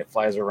fairy thing that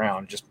flies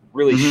around, just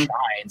really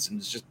shines and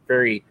it's just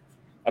very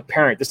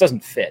apparent. This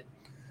doesn't fit.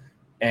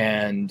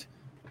 And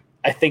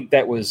I think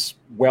that was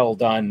well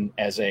done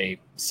as a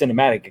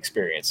cinematic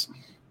experience.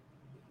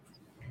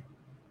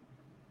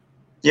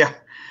 Yeah.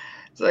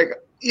 It's like,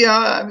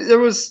 yeah, there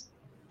was,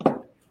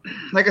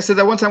 like I said,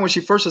 that one time when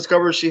she first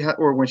discovers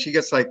when she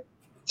gets like,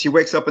 she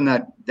wakes up in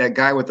that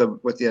guy with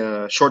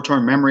the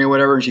short-term memory or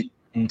whatever, and she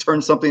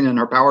turns something and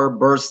her power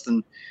bursts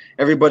and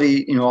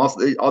everybody,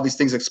 all these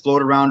things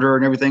explode around her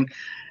and everything.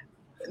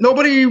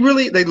 Nobody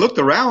really, they looked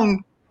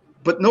around,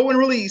 but no one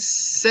really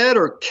said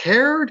or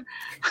cared.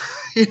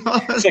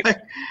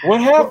 Like,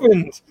 what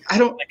happened?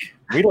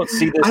 We don't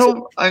see this.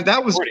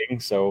 That was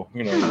so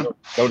we don't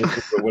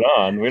notice what went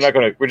on. We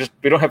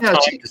don't have time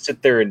to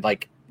sit there and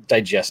like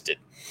digest it.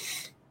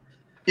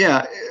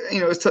 Yeah,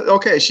 it's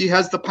okay. She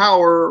has the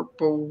power,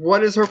 but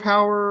what is her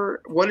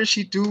power? What does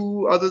she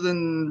do other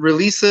than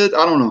release it?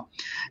 I don't know.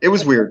 It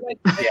was weird.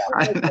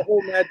 The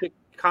whole magic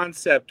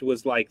concept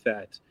was like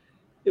that.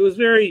 It was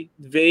very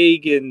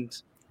vague and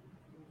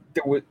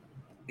there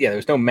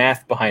was no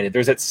math behind it.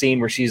 There's that scene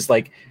where she's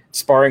like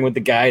sparring with the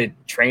guy to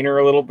train her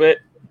a little bit.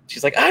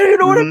 She's like, I don't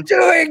know what I'm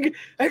doing.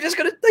 I'm just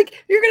gonna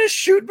you're gonna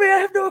shoot me. I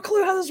have no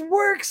clue how this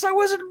works. I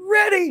wasn't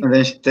ready.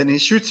 And then he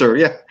shoots her.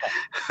 Yeah.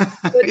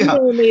 But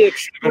even when they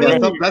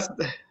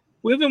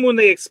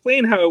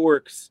explain how it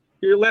works,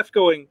 you're left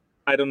going,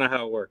 I don't know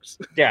how it works.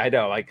 Yeah, I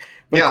know. Like,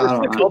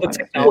 all the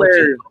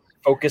technology,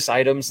 focus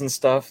items and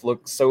stuff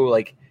look so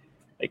like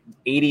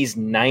 80s,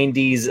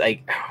 90s.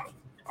 Like,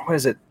 what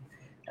is it?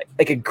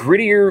 Like a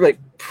grittier, like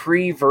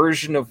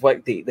pre-version of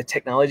like the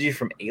technology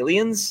from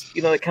Aliens.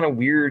 That kind of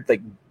weird,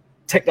 like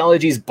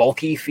technology's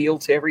bulky feel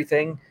to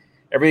everything.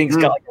 Everything's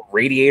got like a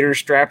radiator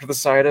strapped to the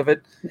side of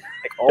it.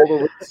 Like all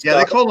the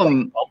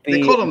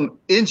they call them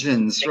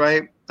engines,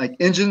 right? Like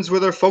engines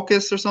with their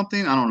focus or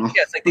something. I don't know.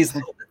 Yeah, it's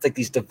like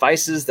these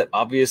devices that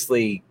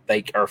obviously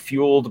like are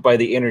fueled by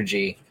the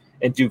energy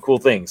and do cool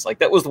things. Like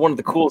that was one of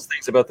the coolest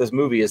things about this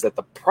movie is that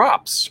the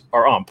props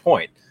are on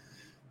point.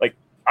 Like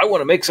I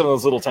want to make some of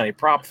those little tiny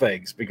prop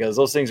things because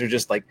those things are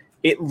just like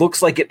it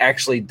looks like it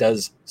actually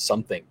does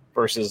something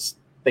versus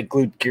they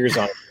glued gears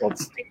on it called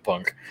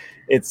steampunk.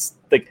 It's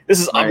like this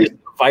is obviously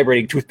a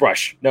vibrating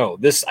toothbrush. No,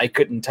 this I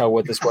couldn't tell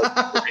what this was.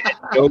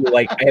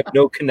 I have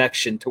no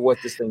connection to what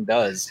this thing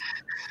does.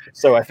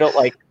 So I felt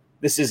like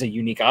this is a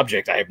unique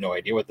object. I have no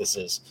idea what this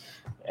is.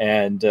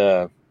 And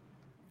of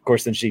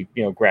course, then she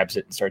grabs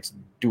it and starts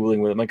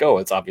dueling with it. I'm like, oh,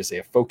 it's obviously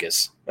a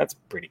focus. That's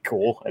pretty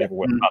cool. I never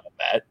would have thought of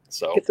that.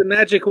 So it's a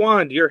magic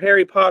wand. You're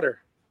Harry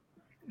Potter.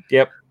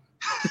 Yep.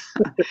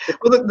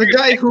 Well, the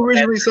guy who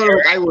originally said,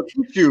 I will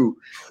teach you,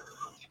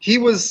 he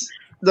was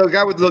the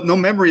guy with no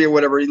memory or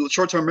whatever,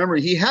 short-term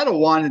memory. He had a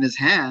wand in his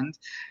hand.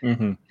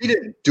 Mm-hmm. He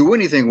didn't do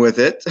anything with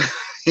it.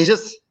 He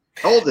just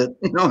held it.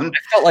 I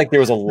felt like there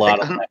was a lot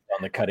of left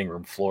on the cutting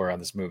room floor on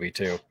this movie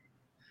too.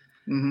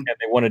 Mm-hmm. And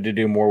they wanted to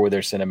do more with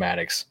their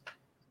cinematics.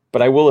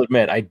 But I will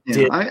admit, I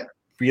did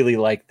really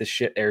like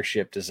the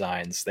airship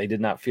designs. They did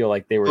not feel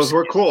like they were. Those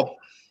were cool.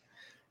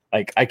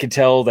 Like I could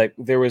tell that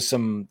there was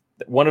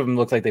one of them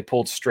looked like they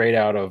pulled straight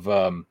out of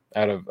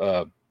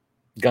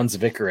Guns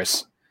of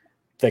Icarus.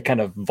 That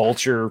kind of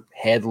vulture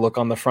head look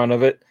on the front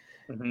of it.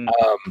 Mm-hmm.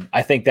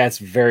 I think that's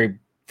very,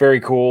 very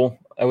cool.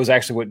 That was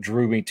actually what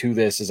drew me to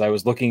this is I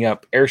was looking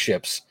up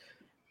airships.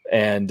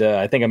 And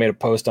I think I made a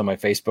post on my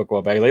Facebook a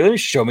while back. Like, let me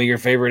show me your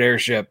favorite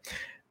airship.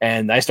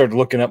 And I started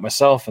looking up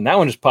myself and that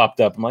one just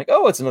popped up. I'm like,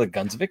 oh, it's another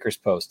Guns of Icarus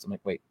post. I'm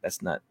like, wait,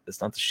 that's not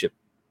the ship.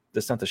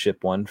 That's not the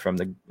ship one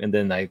and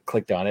then I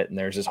clicked on it and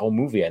there's this whole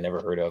movie I never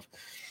heard of.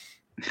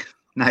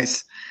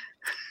 Nice.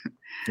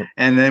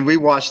 And then we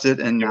watched it,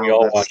 and we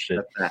all watched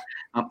it.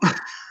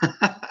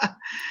 I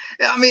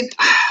mean,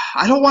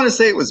 I don't want to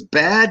say it was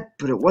bad,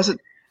 but it wasn't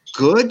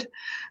good.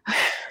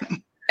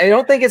 I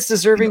don't think it's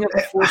deserving of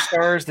the 4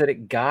 stars that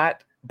it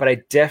got, but I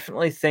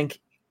definitely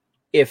think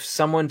if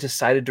someone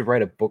decided to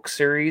write a book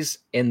series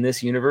in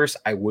this universe,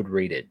 I would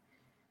read it,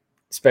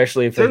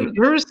 especially if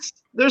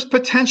there's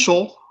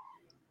potential.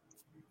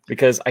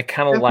 Because I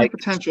kind of like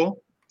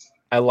potential.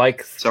 I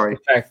like the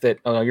fact that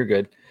you're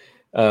good.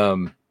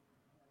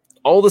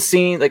 All the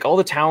scenes, like all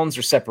the towns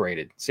are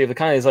separated. So you have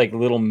kind of these like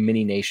little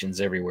mini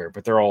nations everywhere,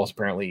 but they're all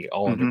apparently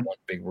all under one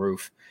big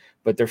roof.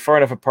 But they're far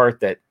enough apart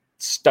that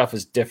stuff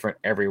is different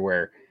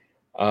everywhere.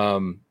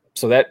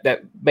 So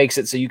that makes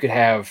it so you could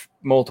have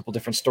multiple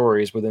different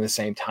stories within the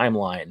same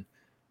timeline.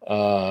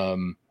 I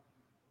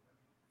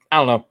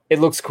don't know. It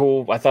looks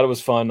cool. I thought it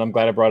was fun. I'm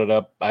glad I brought it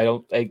up.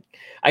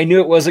 I knew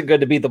it wasn't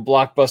good to be the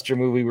blockbuster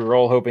movie we were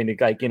all hoping to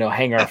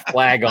hang our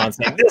flag on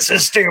saying this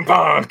is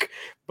steampunk,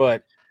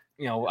 but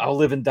I'll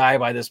live and die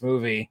by this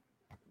movie.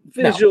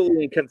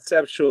 Visually and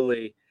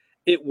conceptually,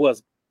 it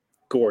was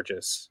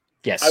gorgeous.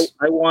 Yes.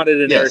 I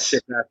wanted an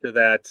airship after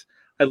that.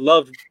 I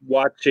loved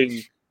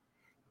watching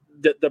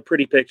the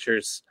pretty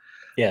pictures.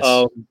 Yes.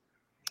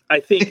 I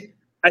think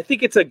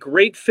it's a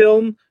great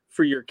film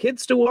for your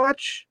kids to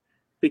watch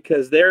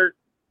because their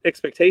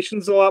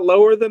expectations are a lot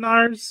lower than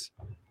ours.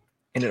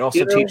 And it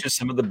also teaches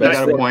some of the best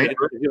how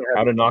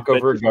to knock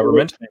over a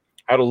government,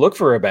 how to look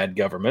for a bad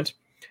government,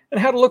 and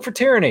how to look for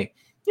tyranny.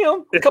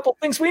 A couple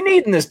things we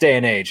need in this day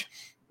and age.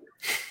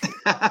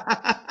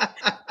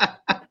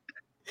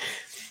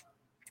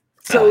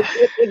 So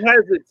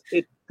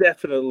it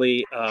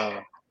definitely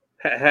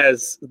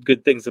has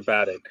good things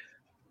about it,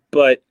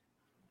 but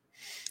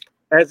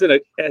as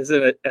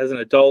an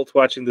adult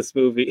watching this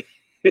movie,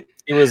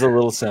 it was a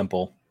little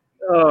simple.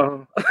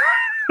 Oh.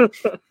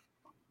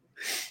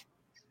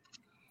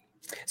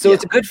 So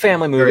it's a good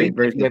family movie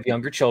very if you have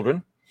younger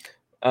children.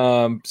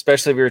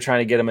 Especially if we were trying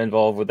to get them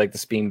involved with like the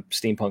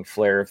steampunk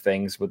flair of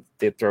things.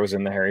 It throws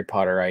in the Harry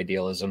Potter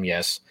idealism.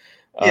 Yes,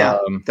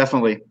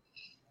 definitely.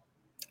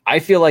 I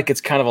feel like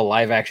it's kind of a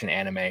live action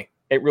anime.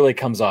 It really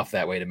comes off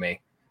that way to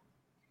me.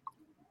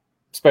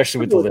 especially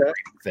with the lip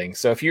reading thing.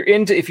 So if you're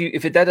into,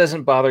 if that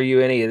doesn't bother you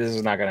any, this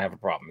is not going to have a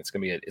problem. It's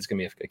going to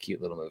be a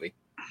cute little movie.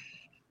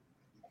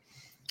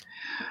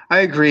 I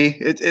agree.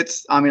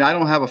 It's. I mean, I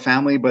don't have a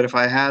family, but if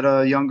I had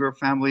a younger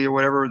family or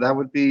whatever, that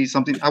would be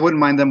something I wouldn't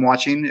mind them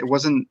watching. It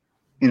wasn't,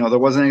 there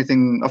wasn't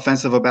anything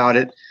offensive about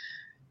it.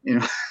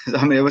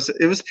 I mean, it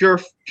was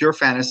pure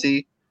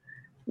fantasy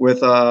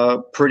with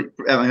pretty.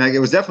 I mean, like, it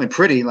was definitely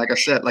pretty. Like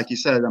you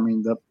said. I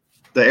mean,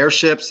 the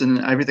airships and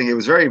everything. It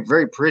was very,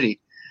 very pretty.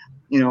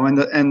 And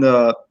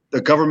the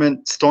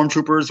government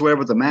stormtroopers,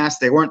 whatever, the masks,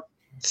 they weren't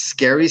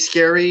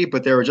scary,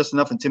 but they were just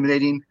enough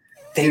intimidating.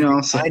 They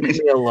reminded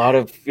me a lot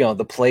of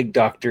the Plague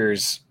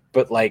Doctors,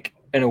 but like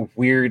in a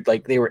weird,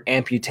 like they were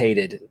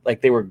amputated,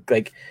 like they were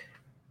like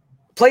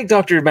Plague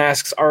Doctor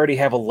masks already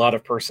have a lot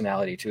of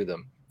personality to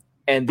them,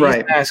 and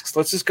these masks,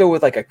 let's just go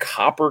with like a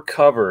copper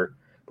cover,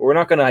 but we're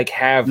not going to like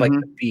have like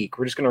the beak.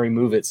 We're just going to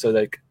remove it so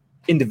that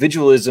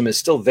individualism is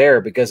still there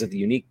because of the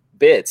unique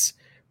bits,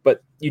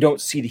 but you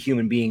don't see the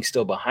human being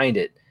still behind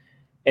it.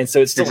 And so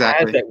it still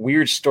has that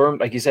weird storm,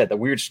 like you said, the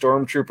weird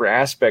stormtrooper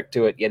aspect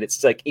to it. Yet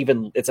it's like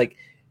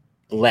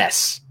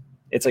less.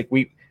 It's like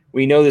we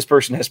know this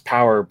person has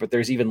power, but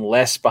there's even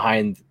less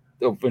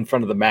in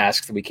front of the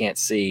mask that we can't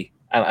see.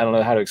 I don't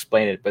know how to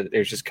explain it, but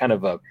there's just kind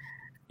of a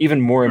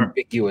even more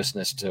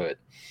ambiguousness to it.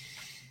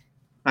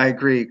 I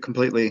agree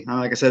completely.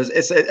 Like I said,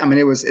 it's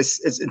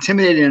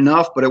intimidating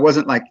enough, but it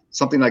wasn't like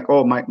something like,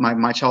 oh,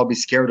 my child be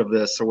scared of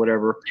this or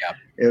whatever. Yeah.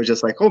 It was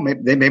just like, oh,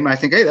 maybe they might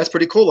think, hey, that's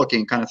pretty cool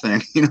looking kind of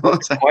thing.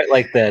 It's quite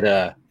like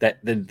that.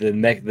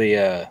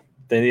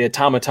 The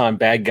automaton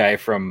bad guy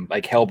from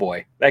like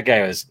Hellboy. That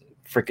guy was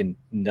freaking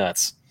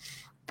nuts,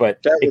 but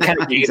it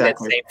kind of gave that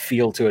same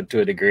feel to it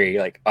to a degree.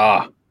 Like,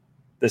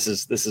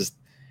 there's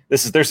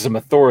some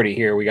authority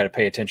here we got to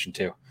pay attention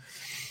to.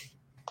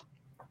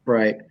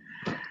 Right.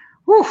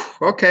 Whew.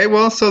 Okay.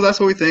 Well, so that's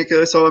what we think.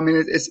 So I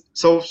mean, it's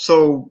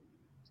so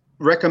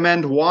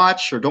recommend,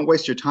 watch, or don't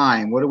waste your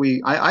time. What do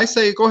we? I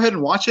say go ahead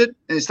and watch it,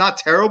 and it's not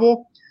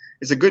terrible.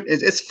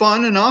 It's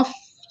fun enough.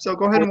 So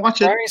go ahead and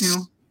watch it.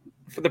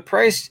 For the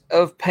price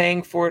of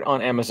paying for it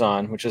on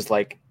Amazon, which is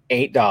like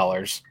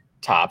 $8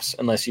 tops,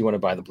 unless you want to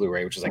buy the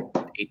Blu-ray, which is like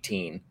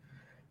 $18.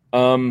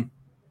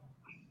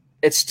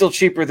 It's still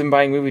cheaper than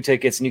buying movie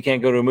tickets, and you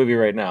can't go to a movie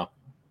right now.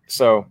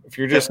 So if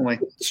you're just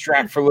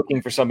strapped for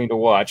looking for something to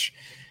watch,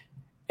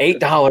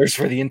 $8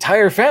 for the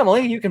entire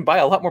family, you can buy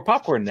a lot more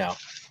popcorn now.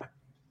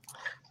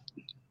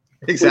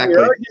 Exactly.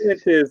 Your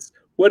argument is,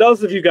 what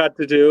else have you got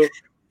to do?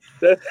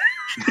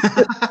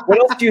 What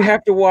else do you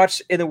have to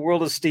watch in the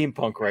world of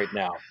steampunk right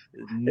now?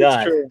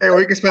 None. Hey, or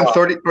you can spend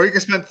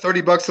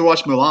 $30 to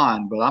watch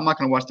Mulan, but I'm not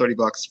going to watch $30.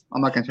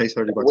 I'm not going to pay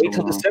 $30. Wait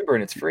till December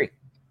and it's free.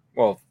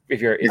 Well,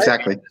 if you're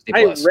exactly,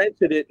 I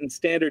rented it in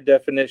standard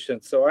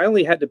definition, so I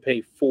only had to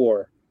pay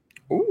 $4.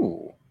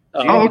 Ooh.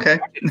 Okay.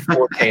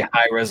 4K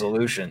high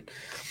resolution.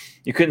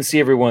 You couldn't see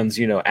everyone's,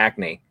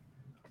 acne.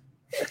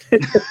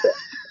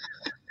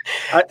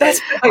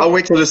 I'll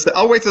wait till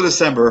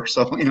December.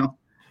 So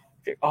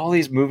all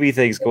these movie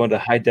things go into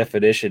high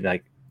definition.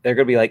 Like they're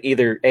going to be like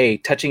either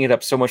touching it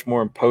up so much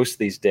more in post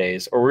these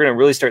days, or we're going to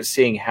really start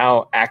seeing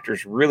how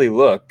actors really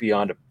look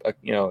beyond a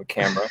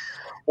camera,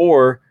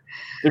 or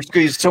there's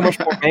going to be so much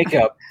more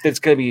makeup that's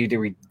going to be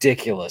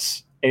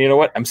ridiculous. And you know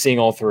what? I'm seeing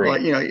all three.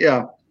 Well,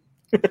 yeah.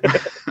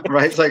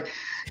 Right. It's like,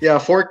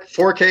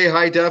 4K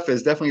high def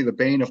is definitely the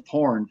bane of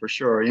porn for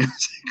sure.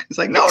 It's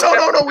like, no,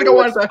 we don't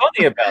want that. What's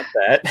funny about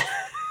that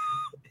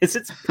is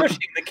it's pushing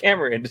the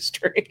camera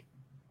industry.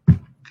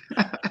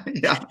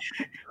 Yeah.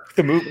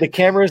 The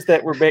cameras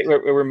that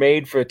were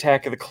made for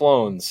Attack of the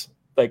Clones,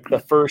 like the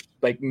first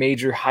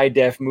major high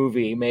def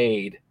movie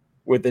made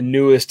with the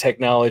newest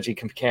technology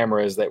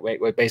cameras that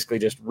basically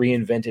just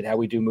reinvented how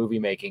we do movie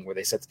making, where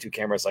they set the two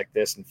cameras like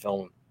this and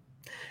film.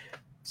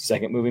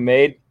 Second movie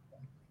made,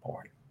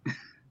 porn.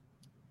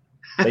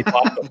 They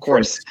bought of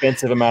course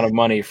expensive amount of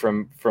money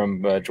from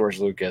George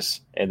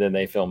Lucas, and then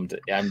they filmed.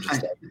 I'm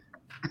just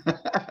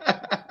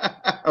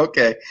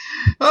okay.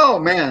 Oh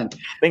man,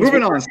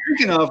 moving on.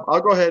 Speaking of,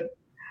 I'll go ahead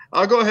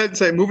and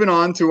say, moving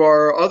on to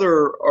our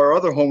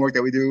other homework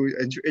that we do,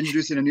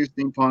 introducing a new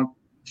steampunk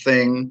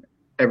thing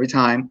every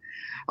time.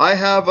 I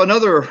have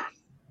another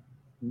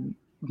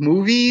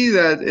movie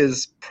that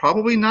is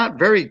probably not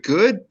very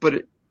good,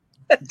 but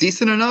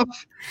decent enough.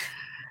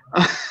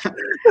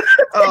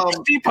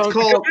 Steampunk,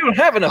 called, we don't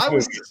have enough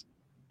movies.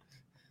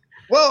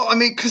 Well, I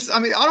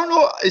don't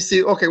know.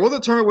 See, okay, we'll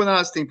determine whether or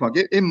not it's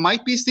steampunk. It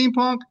might be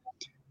steampunk.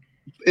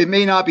 It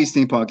may not be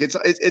steampunk.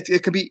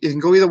 It could be. It can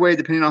go either way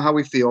depending on how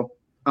we feel.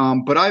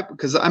 But I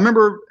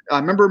remember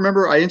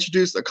I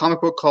introduced a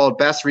comic book called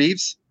Bass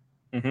Reeves,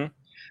 and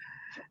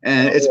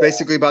it's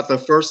basically about the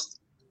first.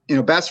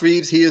 Bass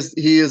Reeves. He is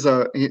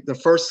the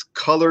first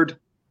colored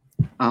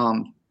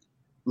Lone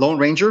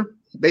Ranger.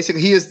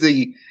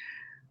 Basically,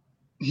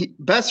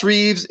 Bass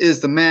Reeves is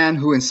the man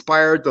who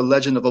inspired the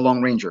legend of the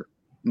Lone Ranger.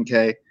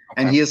 Okay,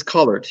 and he is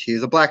colored. He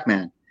is a black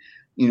man.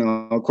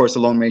 Of course, the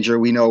Lone Ranger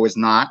we know is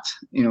not,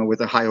 with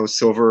the Hi-Ho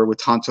Silver, with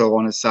Tonto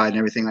on his side and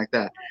everything like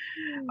that.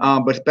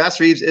 But Bass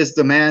Reeves is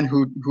the man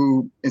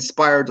who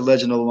inspired the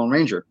legend of the Lone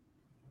Ranger.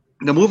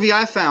 The movie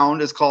I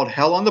found is called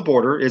Hell on the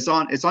Border. It's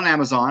on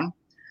Amazon,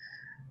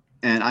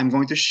 and I'm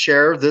going to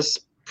share this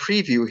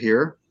preview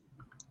here.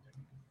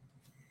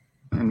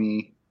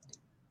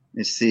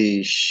 Let's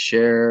see,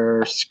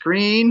 share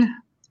screen.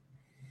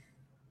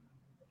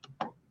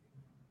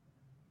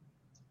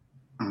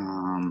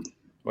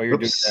 While you're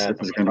doing that,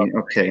 this is gonna be,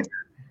 okay.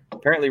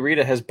 Apparently,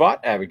 Rita has bought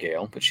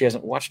Abigail, but she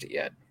hasn't watched it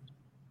yet.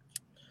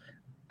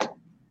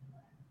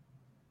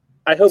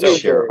 I hope so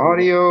share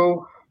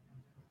audio.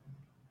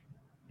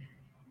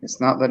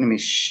 It's not letting me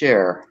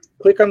share.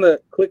 Click on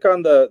the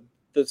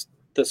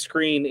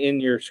screen in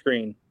your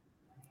screen,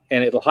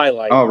 and it'll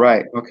highlight. Oh,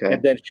 right. Okay.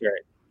 And then share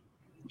it.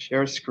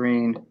 Share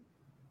screen.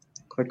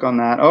 Click on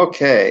that.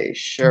 Okay.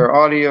 Share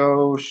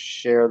audio.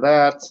 Share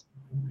that.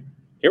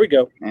 Here we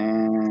go.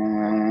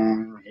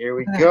 And here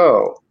we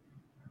go.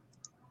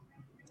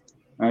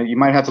 You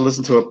might have to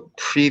listen to a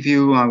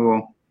preview. I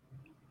will.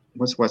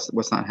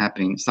 What's not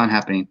happening? It's not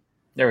happening.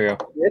 There we go.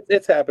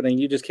 It's happening.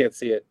 You just can't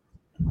see it.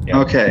 Yeah.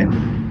 Okay.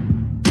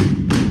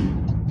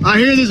 I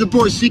hear there's a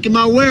boy seeking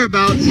my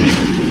whereabouts.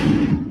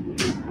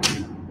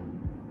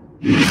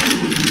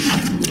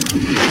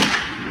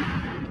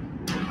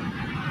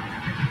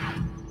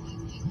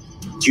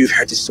 You've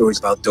heard the stories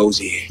about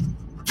Dozier.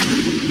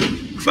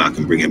 If I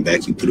can bring him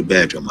back, you put a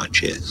badge on my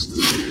chest.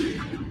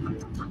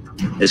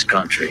 This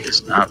country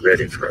is not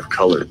ready for a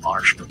colored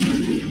marshal.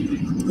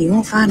 You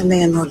won't find a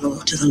man more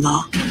loyal to the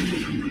law.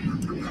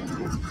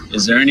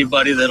 Is there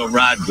anybody that'll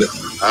ride with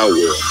him? I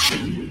will.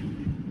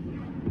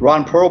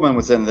 Ron Perlman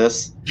was in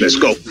this. Let's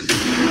go.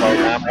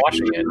 Well, I'm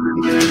watching it.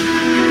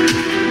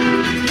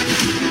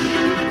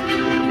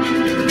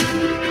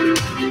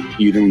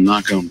 You don't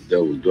knock on the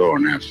devil's door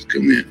and ask to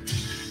come in.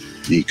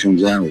 He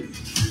comes out with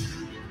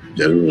you,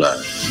 dead or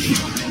alive.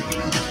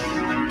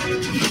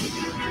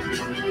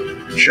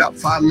 Shot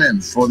 5 men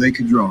before they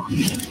could draw.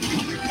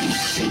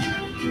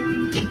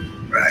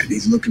 Right,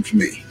 he's looking for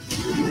me.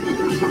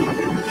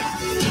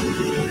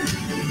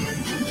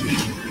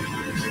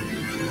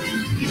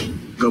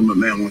 Government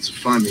man wants to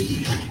find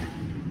me.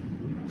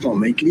 Gonna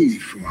make it easy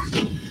for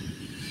him.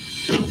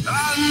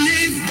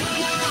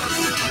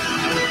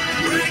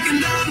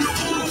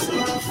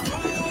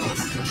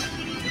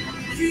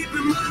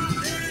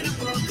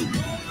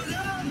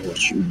 What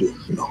you do,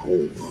 the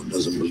whole world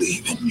doesn't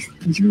believe in you.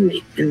 You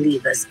make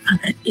believers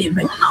out of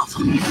every of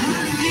them.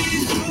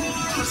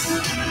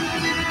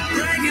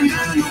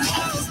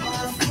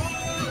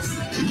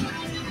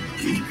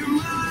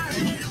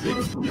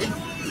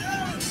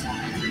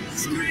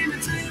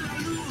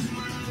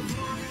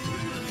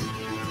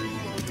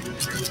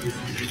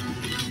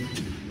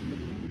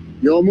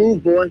 Your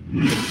move, boy.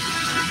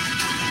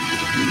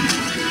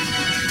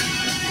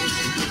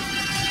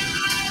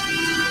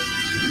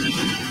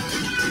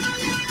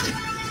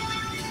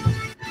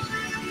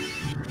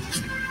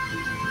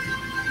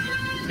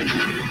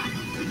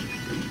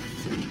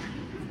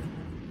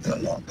 The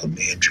law put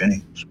me in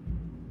chains,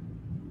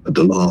 but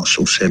the law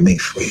also set me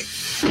free.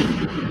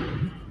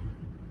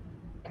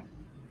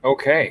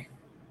 Okay.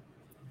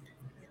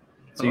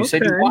 So you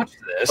said you watched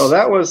this. Oh,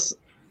 that was.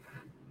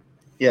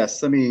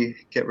 Yes, let me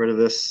get rid of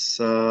this.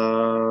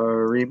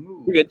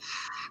 Remove. You're good.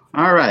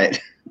 All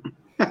right.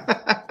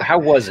 How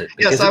was it?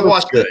 Yes, I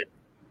watched it.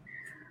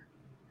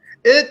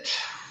 It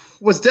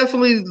was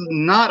definitely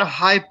not a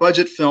high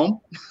budget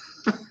film.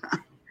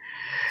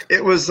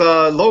 It was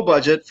low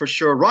budget for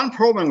sure. Ron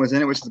Perlman was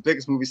in it, which is the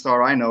biggest movie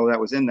star I know that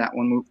was in that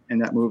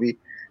movie.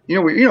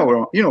 You know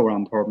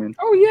Ron Perlman.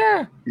 Oh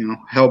yeah.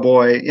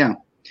 Hellboy. Yeah.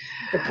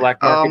 The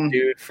Black Market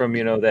dude from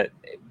that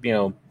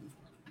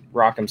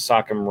Rock'em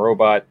Sock'em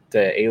Robot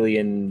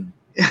Alien.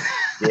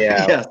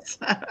 Yeah. Yes.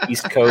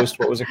 East Coast.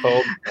 What was it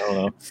called? I don't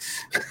know.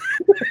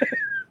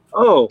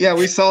 Oh. Yeah,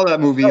 we saw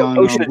that movie on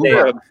Ocean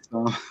Hulu,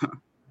 so.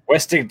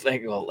 West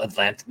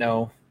Atlantic.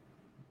 No.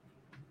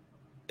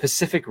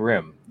 Pacific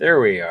Rim. There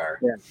we are.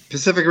 Yeah.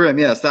 Pacific Rim.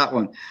 Yes, that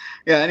one.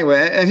 Yeah.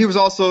 Anyway, and he was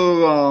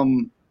also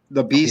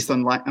the Beast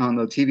on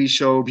the TV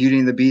show Beauty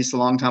and the Beast a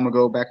long time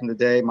ago, back in the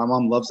day. My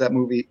mom loves that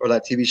movie or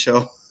that TV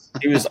show.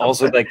 He was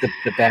also like the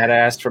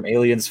badass from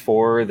Aliens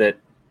 4 that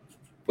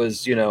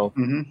was, a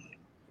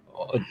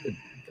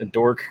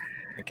dork.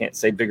 I can't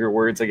say bigger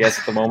words, I guess,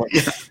 at the moment.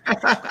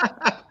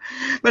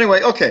 But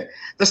anyway, okay.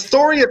 The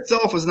story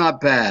itself was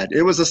not bad.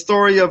 It was a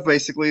story of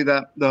basically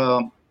that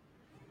the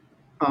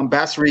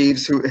Bass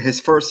Reeves, who his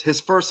first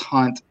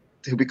hunt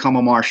to become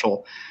a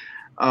marshal.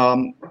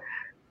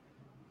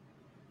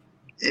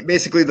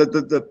 Basically,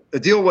 the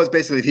deal was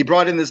basically if he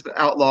brought in this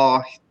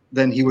outlaw,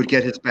 then he would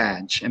get his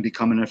badge and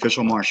become an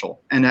official marshal,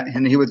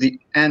 and he would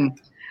and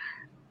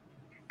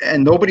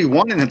nobody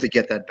wanted him to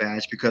get that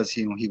badge because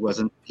he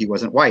wasn't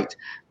white,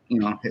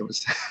 it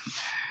was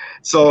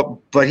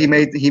so, but he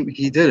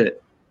did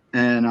it,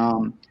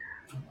 and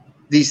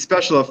these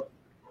special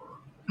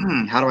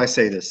how do I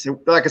say this?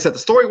 Like I said, the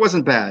story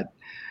wasn't bad.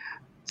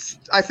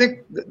 I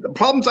think the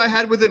problems I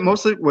had with it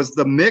mostly was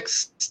the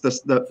mix,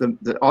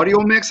 the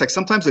audio mix. Like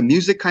sometimes the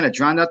music kind of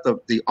drowned out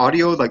the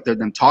audio, like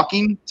them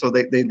talking. So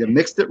they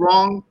mixed it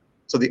wrong.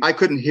 So I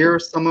couldn't hear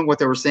what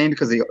they were saying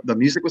because the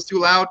music was too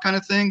loud, kind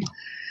of thing.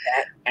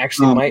 That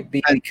actually might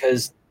be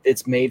because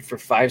it's made for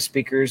 5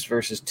 speakers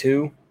versus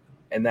 2,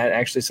 and that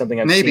actually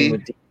something I've seen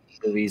with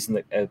movies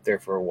out there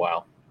for a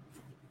while.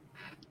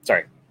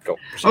 Sorry, go.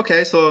 Proceed.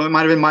 Okay, so it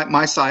might have been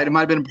my side. It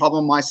might have been a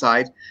problem on my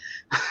side,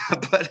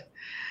 but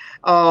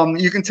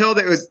you can tell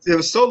that it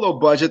was so low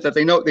budget that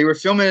they were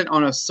filming it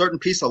on a certain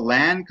piece of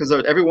land because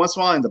every once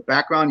in a while in the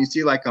background you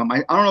see like I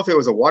don't know if it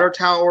was a water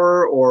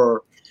tower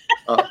or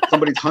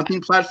somebody's hunting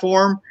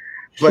platform,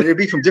 but it'd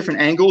be from different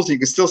angles. And you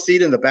can still see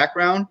it in the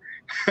background,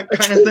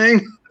 kind of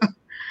thing.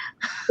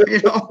 You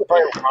know,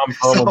 Ron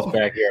Perlman's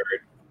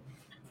backyard.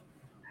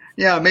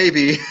 Yeah,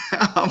 maybe.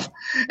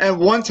 And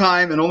one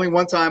time, and only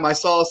one time, I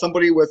saw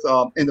somebody with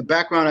in the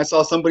background. I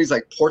saw somebody's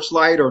like porch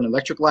light or an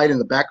electric light in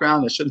the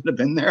background that shouldn't have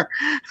been there.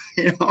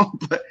 You know,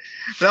 but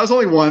that was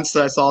only once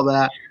that I saw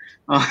that.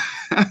 Like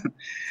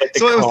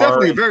so it was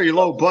definitely very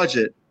low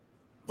budget.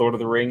 Lord of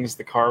the Rings,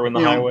 the car in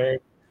the highway.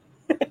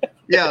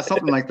 Yeah,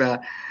 something like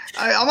that.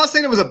 I'm not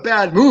saying it was a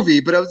bad movie,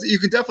 but you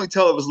can definitely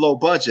tell it was low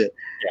budget.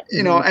 Yeah.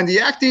 You know, and the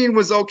acting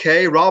was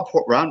okay. Ron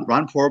Perlman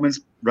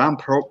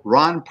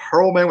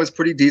was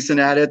pretty decent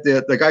at it.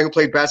 The guy who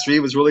played Bass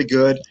Reeves was really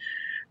good.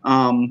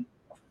 But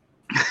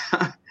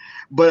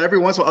every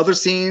once in a while, other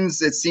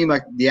scenes, it seemed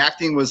like the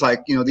acting was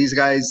like, you know, these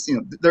guys,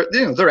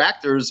 they're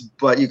actors,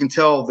 but you can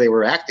tell they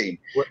were acting.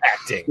 We're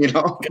acting. You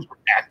know, because we're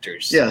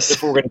actors. Yes.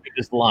 If we're going to do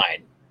this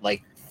line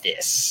like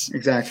this.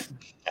 Exactly.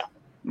 Yeah.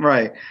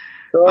 Right.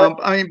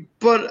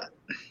 But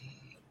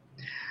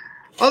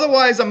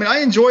otherwise, I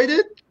enjoyed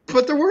it,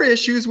 but there were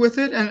issues with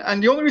it,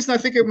 and the only reason I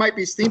think it might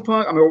be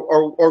steampunk,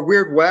 or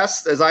Weird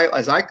West, as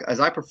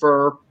I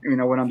prefer,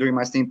 when I'm doing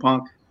my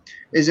steampunk,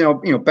 is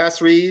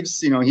Bass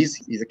Reeves,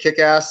 he's a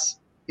kick-ass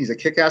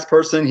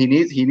person. He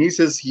needs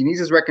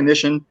his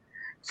recognition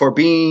for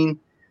being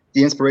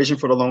the inspiration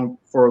for the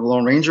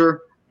Lone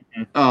Ranger.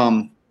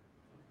 Mm-hmm.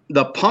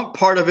 The punk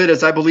part of it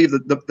is, I believe,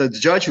 the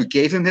judge who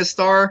gave him his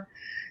star.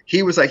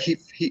 He was like,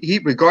 he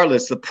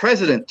regardless, the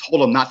president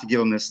told him not to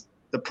give him this.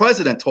 The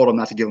president told him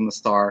not to give him the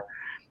star.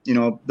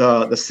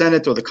 The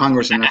Senate or the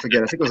congressman, I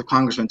forget. I think it was a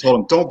congressman told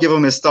him, don't give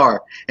him his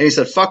star. And he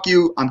said, fuck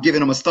you, I'm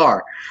giving him a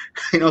star.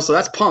 So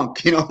that's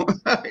punk,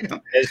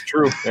 That's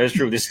true. That's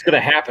true. This is going to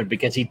happen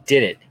because he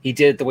did it. He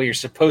did it the way you're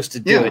supposed to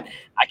do it.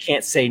 I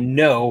can't say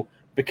no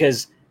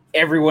because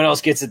everyone else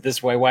gets it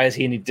this way. Why is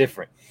he any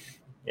different?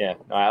 Yeah,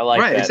 no, I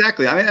like that. Right,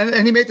 exactly.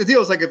 And he made the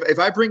deal. It's like, if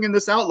I bring in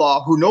this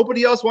outlaw who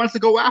nobody else wanted to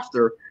go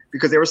after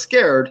because they were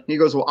scared, he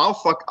goes, well,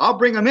 I'll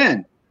bring him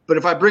in. But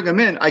if I bring him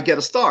in, I get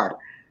a star.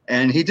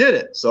 And he did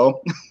it.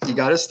 So he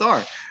got his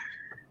star.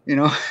 He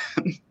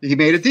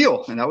made a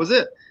deal, and that was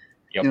it.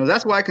 Yep.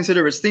 That's why I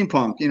consider it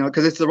steampunk,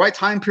 because it's the right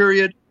time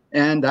period,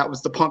 and that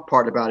was the punk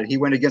part about it. He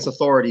went against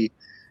authority.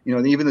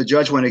 Even the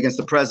judge went against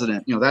the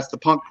president. That's the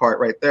punk part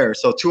right there.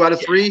 So 2 out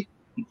of 3,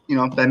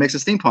 that makes it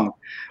steampunk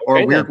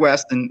or Weird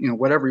West, and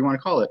whatever you want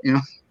to call it.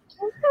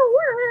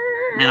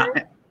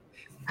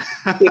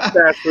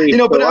 Exactly.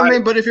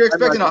 But if you're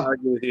expecting, I'm not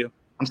argue with you.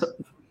 I'm sorry.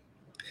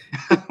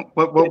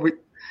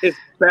 It's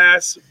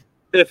Bass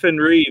Biffin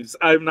Reeves.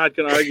 I'm not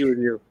going to argue with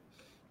you.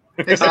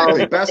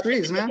 Exactly, Bass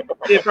Reeves, man.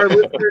 If our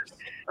listeners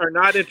are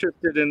not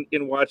interested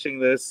in watching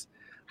this,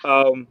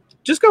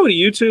 just go to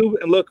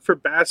YouTube and look for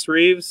Bass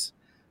Reeves.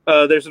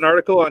 There's an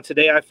article on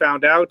Today I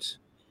Found Out,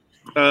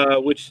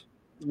 which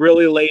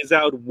really lays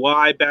out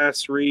why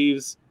Bass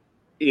Reeves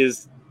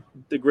is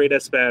the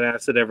greatest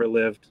badass that ever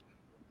lived.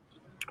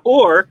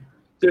 Or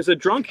there's a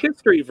drunk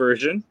history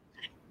version.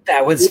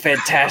 That was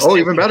fantastic. Oh,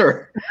 even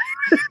better.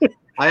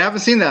 I haven't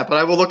seen that, but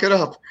I will look it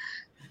up.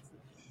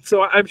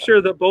 So I'm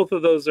sure that both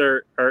of those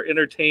are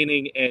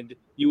entertaining, and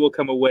you will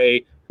come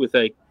away with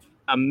an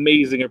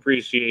amazing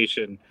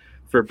appreciation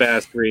for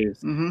Bass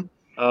Reeves. Mm-hmm.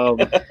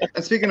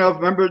 And speaking of,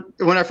 remember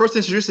when I first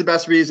introduced the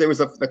Bass Reeves, it was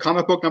the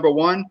comic book number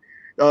 1.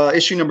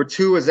 Issue number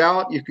 2 is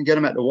out. You can get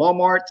them at the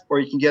Walmart, or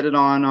you can get it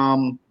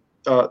on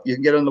the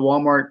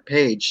Walmart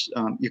page.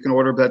 You can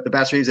order the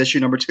Bass Reeves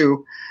issue number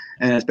 2.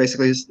 And it's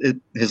basically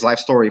his life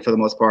story for the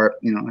most part.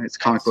 It's a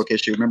comic book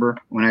issue. Remember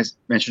when I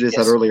mentioned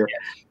that earlier?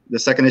 Yes. The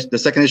second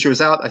issue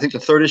is out. I think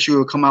the third issue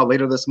will come out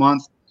later this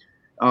month.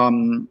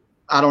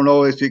 I don't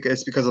know if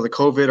it's because of the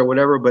COVID or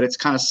whatever, but it's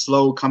kind of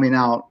slow coming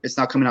out. It's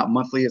not coming out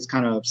monthly. It's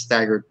kind of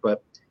staggered,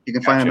 but you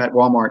can find them at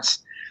Walmart's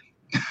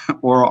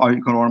or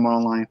you can order them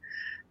online.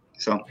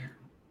 So,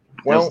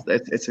 well,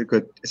 it's a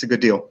good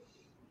deal.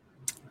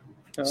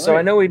 So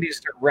I know we need to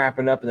start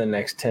wrapping up in the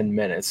next 10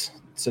 minutes.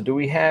 So do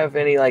we have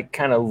any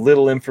kind of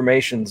little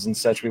informations and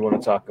such we want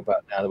to talk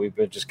about now that we've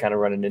been just kind of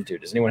running into?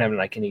 Does anyone have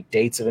any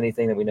dates of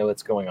anything that we know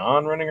that's going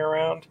on running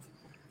around?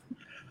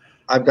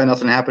 I've got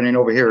nothing happening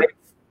over here.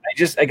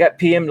 I got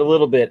PM'd a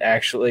little bit,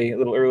 actually, a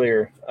little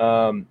earlier.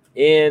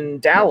 In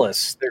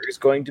Dallas, there is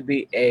going to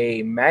be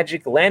a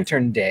Magic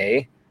Lantern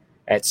Day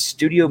at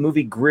Studio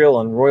Movie Grill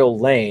on Royal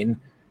Lane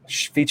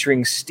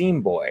featuring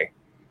Steam Boy.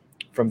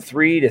 from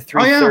 3 to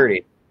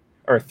 3:30,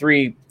 or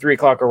 3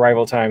 o'clock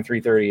arrival time.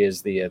 3:30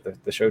 is the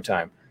show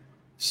time.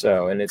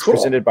 So, and it's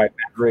presented by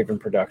Matt Raven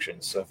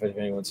Productions. So, if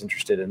anyone's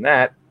interested in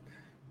that,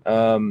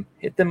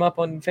 hit them up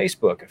on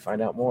Facebook and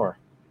find out more.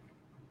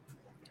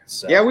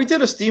 So. Yeah, we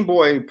did a Steam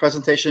Boy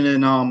presentation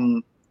in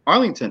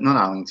Arlington. Not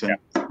Arlington.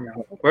 Yeah.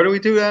 Where do we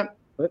do that?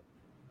 What?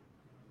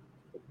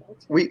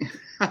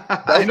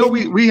 I know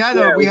we had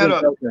a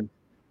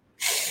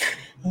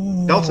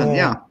Delton.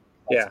 Yeah.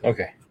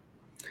 Okay.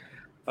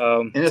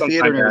 In the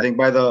theater and everything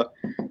by the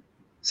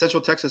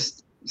Central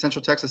Texas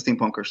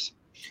Steampunkers.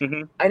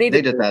 Mm-hmm. They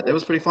did that. It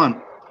was pretty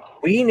fun.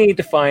 We need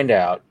to find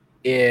out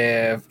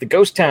if the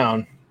Ghost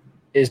Town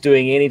is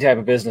doing any type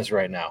of business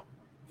right now.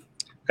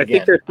 I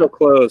think they're still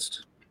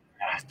closed.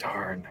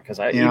 Darn, because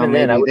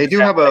they do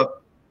have a.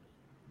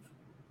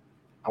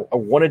 I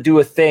want to do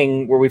a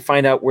thing where we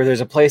find out where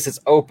there's a place that's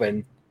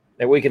open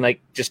that we can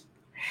like just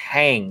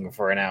hang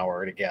for an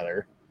hour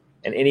together,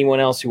 and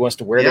anyone else who wants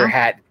to wear their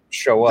hat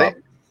show up.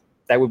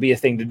 That would be a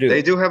thing to do.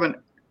 They do have an.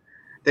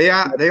 They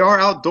are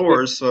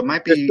outdoors, so it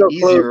might be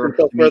easier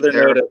until further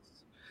notice.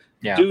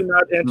 Yeah. Do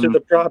not enter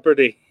the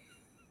property.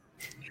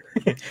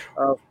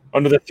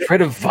 Under the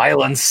threat of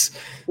violence.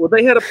 Well,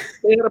 they had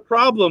a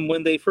problem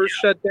when they first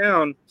shut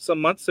down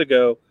some months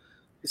ago.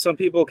 Some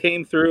people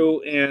came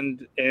through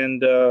and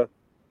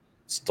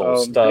stole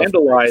stuff,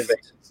 vandalized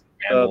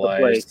the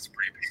place.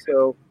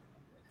 So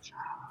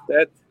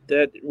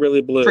that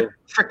really blew.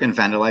 Frickin'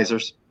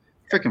 vandalizers,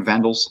 frickin'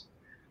 vandals.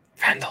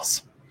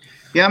 Vandals.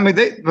 Yeah, I mean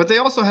they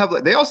also have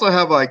they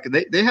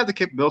have the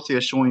capability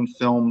of showing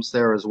films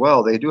there as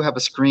well. They do have a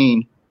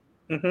screen.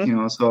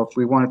 Mm-hmm. So if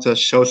we wanted to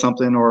show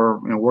something or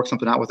work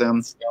something out with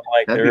them,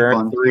 that'd there be are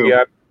fun three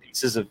too.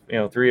 Pieces of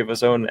three of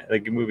us own the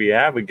movie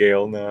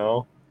Abigail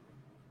now.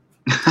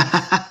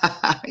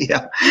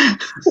 Yeah.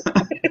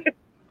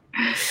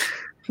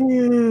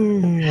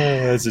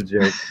 That's a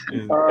joke.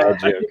 I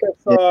think I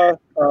saw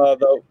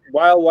the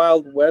Wild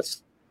Wild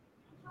West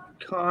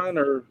Con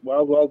or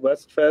Wild Wild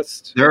West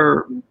Fest.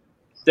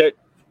 That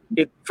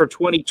it for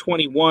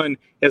 2021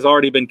 has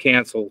already been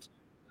canceled.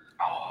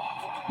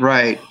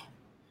 Right.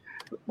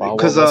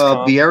 Because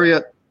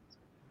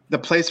the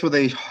place where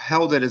they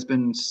held it has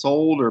been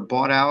sold or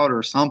bought out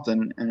or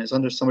something, and it's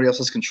under somebody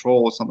else's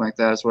control or something like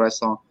that. Is what I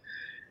saw.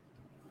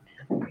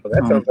 Well,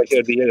 that sounds like it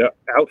would be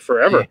out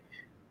forever.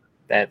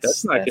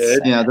 That's not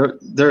good. Yeah,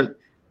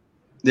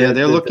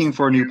 they're looking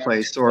for a new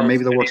place, or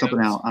maybe they'll work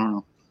something out. I don't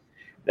know.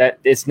 That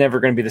it's never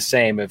going to be the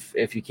same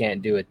if you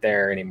can't do it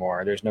there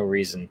anymore. There's no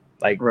reason.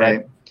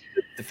 Right.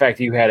 The fact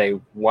that you had a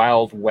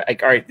all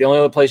right, the only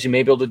other place you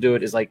may be able to do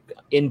it is like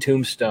in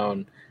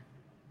Tombstone,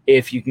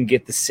 if you can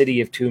get the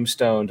city of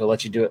Tombstone to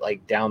let you do it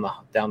like down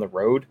the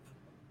road,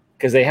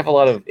 because they have a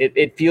lot of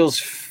it feels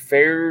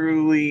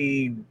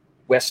fairly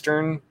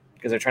Western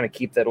because they're trying to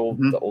keep that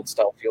the old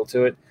style feel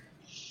to it.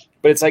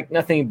 But it's like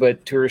nothing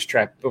but tourist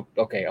trap.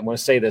 Okay, I'm going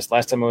to say this.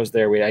 Last time I was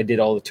there, I did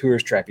all the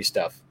tourist trappy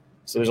stuff.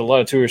 So there's a lot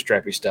of tourist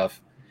trappy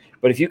stuff.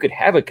 But if you could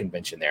have a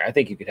convention there, I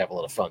think you could have a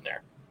lot of fun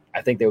there.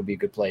 I think that would be a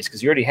good place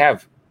because you already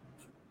have.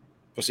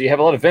 So you have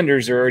a lot of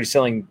vendors who are already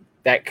selling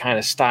that kind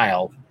of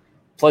style.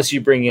 Plus, you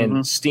bring in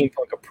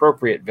steampunk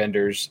appropriate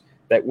vendors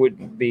that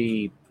wouldn't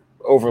be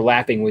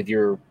overlapping with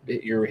your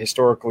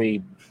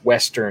historically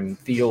Western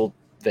field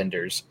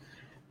vendors,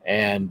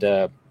 and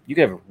you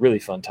could have a really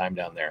fun time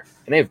down there.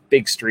 And they have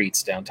big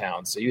streets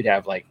downtown, so you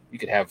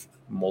could have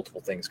multiple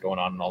things going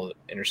on in all the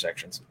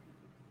intersections.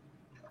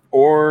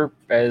 Or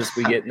as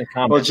we get in the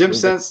comments, Jim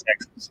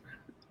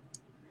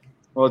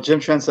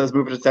Trent says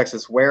move it to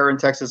Texas. Where in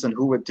Texas and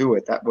who would do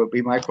it? That would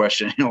be my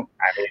question.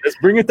 Let's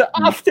bring it to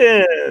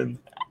Austin.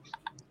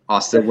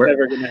 Austin,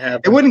 never going to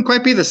happen. It wouldn't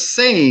quite be the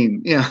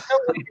same. Yeah,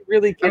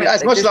 really. I mean,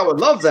 as much as I would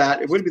love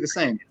that, it wouldn't be the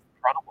same.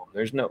 Problem.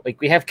 There's no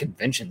we have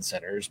convention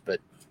centers, but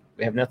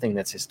we have nothing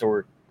that's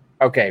historic.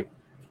 Okay,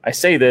 I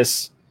say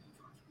this,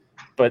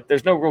 but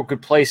there's no real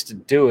good place to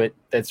do it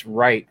that's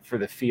right for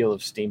the feel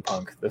of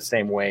steampunk the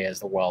same way as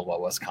the Wild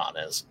Wild West Con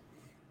is.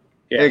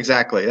 Yeah,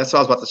 exactly. That's what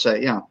I was about to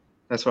say. Yeah,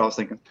 that's what I was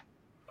thinking.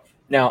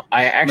 Now,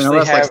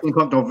 unless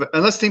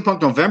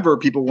Steampunk November,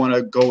 people want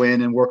to go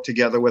in and work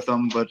together with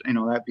them, but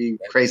that'd be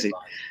crazy.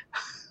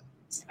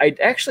 I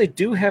actually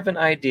do have an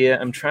idea.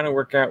 I'm trying to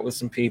work out with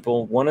some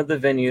people. One of the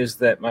venues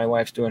that my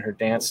wife's doing her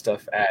dance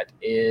stuff at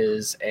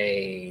is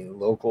a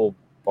local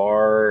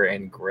bar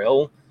and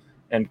grill.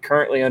 And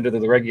currently under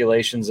the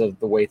regulations of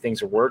the way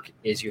things work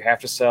is you have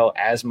to sell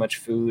as much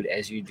food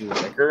as you do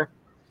liquor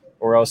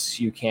or else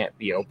you can't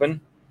be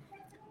open.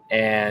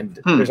 And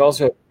there's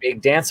also a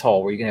big dance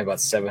hall where you can have about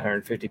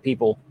 750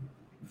 people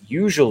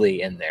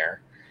usually in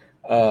there.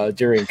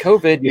 During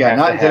COVID,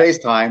 not in today's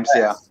times.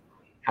 Yeah.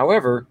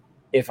 However,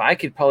 if I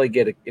could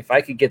get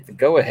the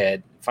go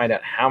ahead, find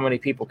out how many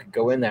people could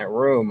go in that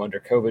room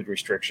under COVID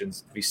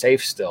restrictions, be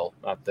safe still.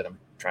 Not that I'm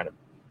trying to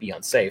be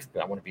unsafe,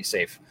 but I want to be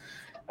safe.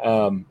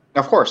 Of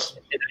course.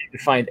 To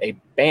find a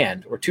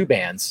band or two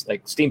bands,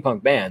 like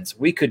steampunk bands,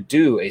 we could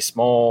do a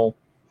small,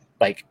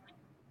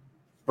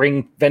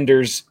 bring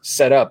vendors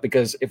set up,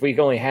 because if we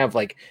only have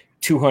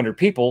 200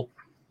 people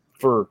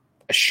for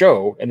a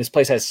show, and this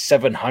place has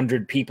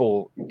 700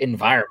 people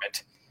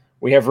environment.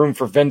 We have room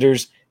for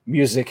vendors,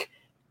 music,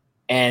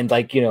 and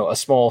a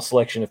small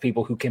selection of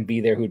people who can be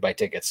there who'd buy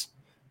tickets.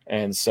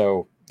 And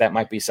so that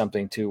might be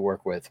something to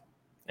work with.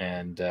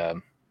 And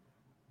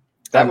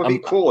that would be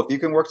cool. If you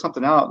can work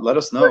something out, let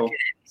us know.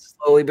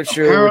 Slowly but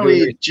surely.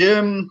 Apparently,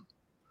 Jim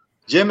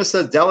has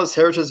said Dallas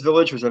Heritage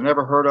Village, which I've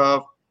never heard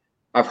of.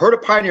 I've heard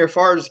of Pioneer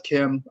Farms,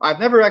 Kim. I've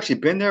never actually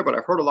been there, but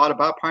I've heard a lot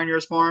about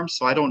Pioneer's Farms,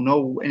 so I don't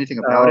know anything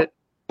about it.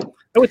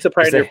 I went to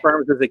Pioneer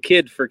Farms as a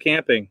kid for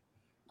camping.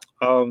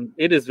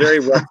 It is very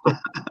rustic.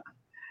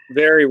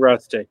 Very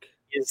rustic.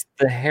 Is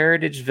the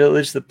Heritage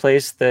Village the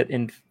place that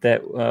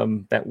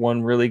that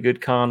one really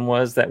good con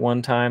was that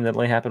one time that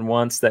only happened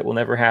once that will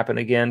never happen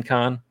again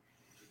con?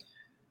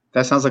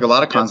 That sounds like a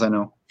lot of cons I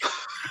know.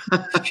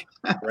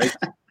 Right.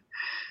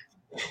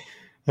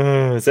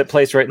 Is that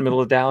place right in the middle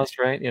of Dallas,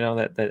 right?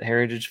 That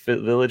Heritage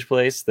Village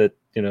place that,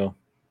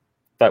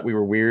 thought we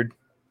were weird,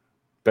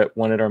 but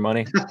wanted our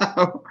money.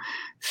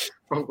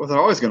 Well, they're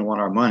always going to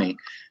want our money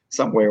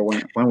some way or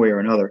one way or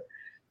another.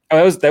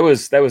 Oh, that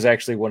was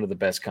actually one of the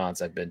best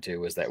cons I've been to,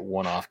 was that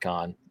one-off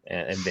con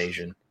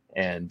Invasion,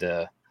 and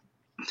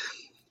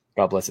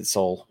God bless its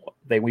soul.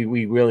 We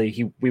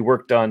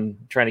worked on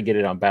trying to get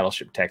it on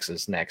Battleship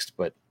Texas next,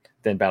 but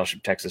then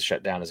Battleship Texas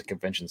shut down as a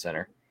convention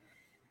center.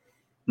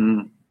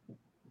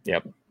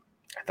 Yep,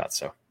 I thought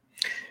so.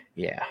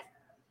 Yeah.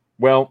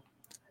 Well,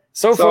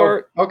 so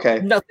far, okay,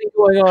 nothing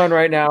going on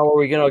right now where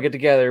we can all get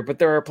together, but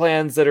there are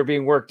plans that are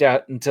being worked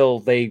out until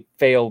they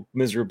fail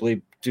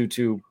miserably due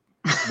to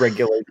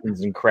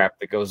regulations and crap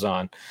that goes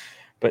on.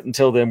 But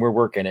until then, we're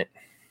working it.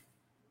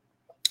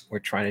 We're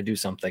trying to do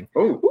something.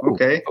 Oh,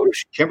 okay.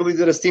 Kimberly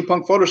did a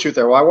steampunk photo shoot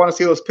there. Well, I want to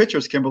see those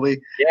pictures,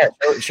 Kimberly. Yeah,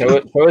 show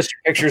us your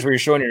pictures where you're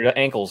showing your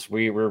ankles.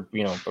 We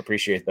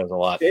appreciate those a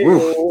lot.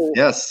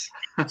 Yes.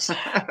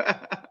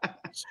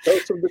 Show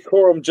some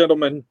decorum,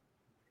 gentlemen.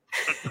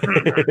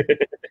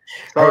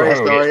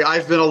 Sorry.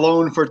 I've been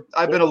alone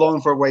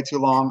for way too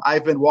long.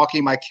 I've been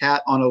walking my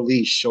cat on a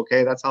leash.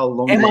 Okay, that's how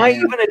lonely. Am I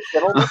even a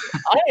gentleman?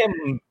 I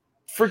am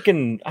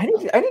freaking. I need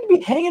to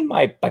be hanging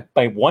my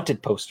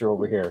wanted poster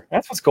over here.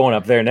 That's what's going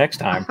up there next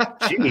time.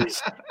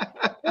 Jeez,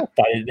 I thought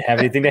I didn't have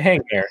anything to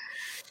hang there.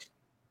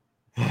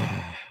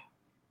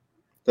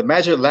 The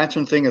Magic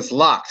Lantern thing is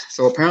locked,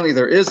 so apparently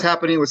there is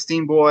happening with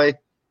Steam Boy.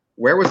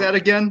 Where was that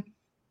again?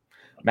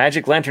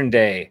 Magic Lantern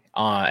Day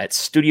at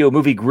Studio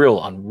Movie Grill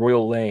on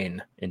Royal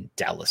Lane in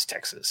Dallas,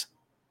 Texas.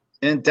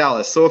 In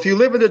Dallas. So if you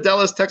live in the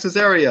Dallas, Texas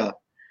area,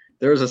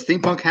 there's a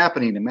steampunk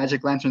happening, the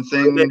Magic Lantern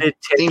thing.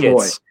 Steam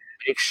Boy.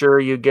 Make sure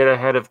you get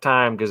ahead of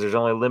time because there's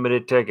only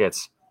limited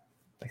tickets.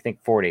 I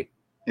think 40.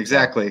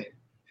 Exactly.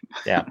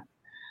 Yeah.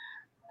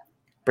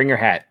 Bring your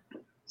hat.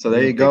 So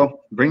there you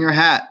go. Bring your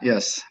hat.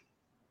 Yes.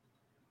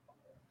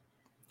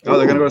 Oh,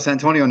 they're going to go to San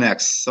Antonio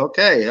next.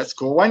 Okay, that's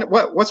cool.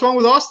 What's wrong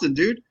with Austin,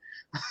 dude?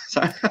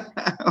 Okay.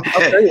 I'll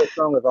tell you what's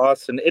wrong with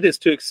Austin. It is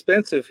too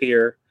expensive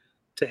here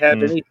to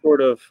have any sort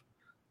of.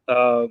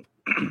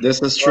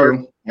 This is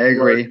true. I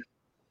agree.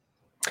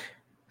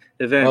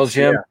 Event. Well,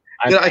 Jim,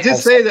 yeah. I did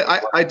say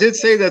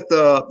that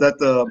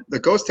the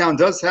Ghost Town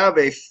does have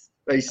a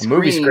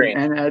movie screen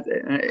and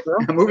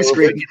a movie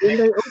screen.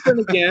 They open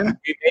again.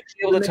 We may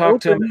be able to talk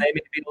to them, and they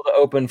may be able to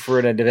open for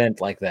an event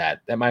like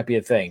that. That might be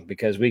a thing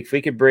because if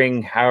we could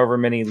bring however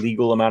many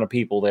legal amount of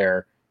people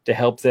there to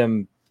help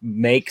them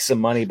make some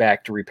money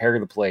back to repair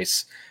the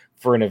place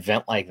for an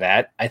event like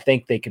that, I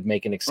think they could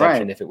make an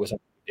exception if it was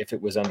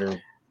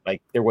under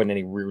like there wasn't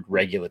any weird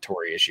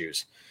regulatory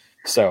issues.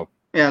 So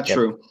yeah,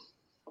 true.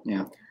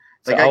 Yeah.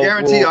 Like I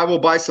guarantee I will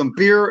buy some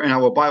beer and I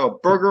will buy a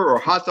burger or a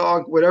hot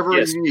dog, whatever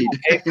you need.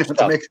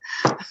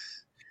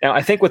 Now,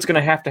 I think what's going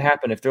to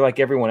happen if they're like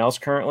everyone else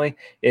currently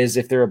is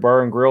if they're a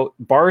bar and grill,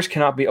 bars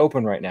cannot be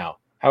open right now.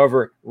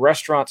 However,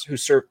 restaurants who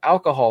serve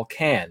alcohol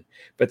can,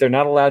 but they're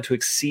not allowed to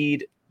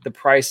exceed the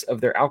price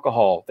of their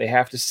alcohol. They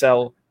have to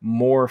sell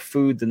more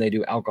food than they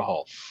do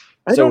alcohol.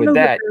 I don't know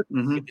that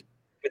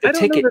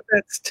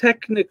that's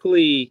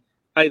technically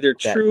either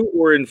true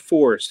or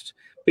enforced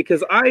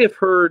because I have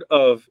heard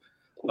of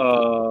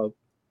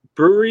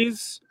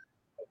breweries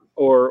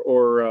or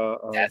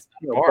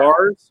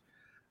bars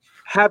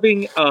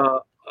having a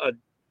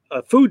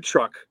food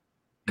truck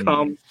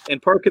come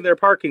and park in their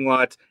parking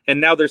lot, and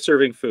now they're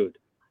serving food.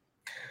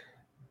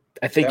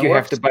 I think you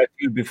have to buy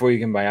food before you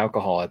can buy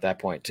alcohol at that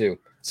point too.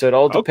 So it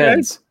all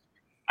depends. Okay.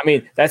 I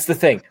mean, that's the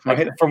thing.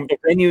 Like, from the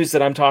venues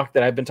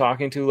that I've been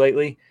talking to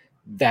lately,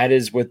 that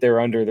is what they're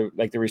under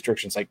the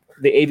restrictions. Like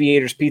the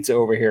Aviators Pizza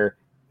over here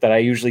that I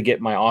usually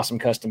get my awesome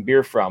custom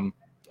beer from.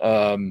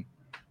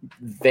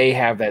 They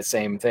have that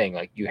same thing.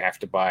 Like you have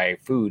to buy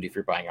food if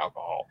you're buying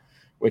alcohol,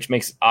 which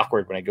makes it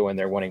awkward when I go in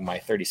there wanting my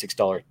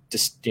 $36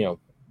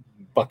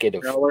 bucket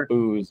of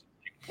booze.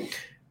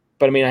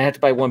 But I mean, I have to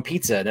buy one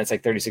pizza, and that's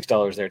like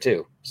 $36 there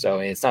too.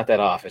 So it's not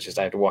that off. It's just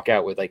I have to walk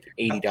out with like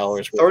 $80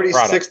 worth of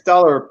product.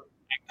 $36.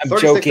 I'm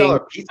joking.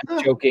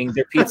 I'm joking.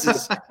 Their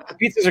pizzas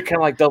are kind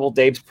of like Double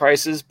Dave's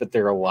prices, but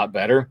they're a lot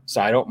better. So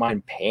I don't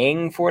mind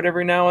paying for it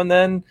every now and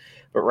then.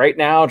 But right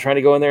now, trying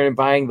to go in there and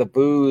buying the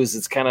booze,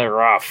 it's kind of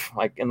rough.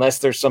 Like, unless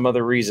there's some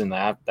other reason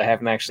that I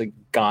haven't actually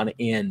gone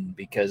in,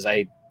 because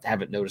I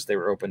haven't noticed they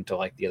were open until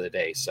like the other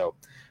day. So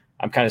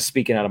I'm kind of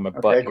speaking out of my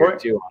butt here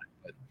too.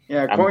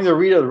 Yeah, according to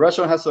Rita, the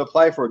restaurant has to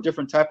apply for a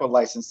different type of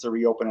license to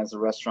reopen as a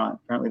restaurant.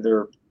 Apparently,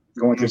 they're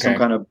going through some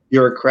kind of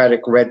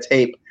bureaucratic red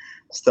tape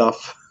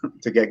stuff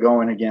to get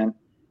going again.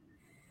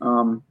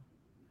 All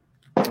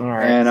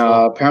right, and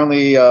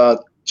apparently,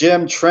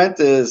 Jim Trent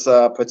is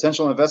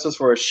potential investors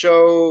for a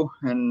show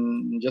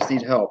and just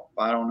need help.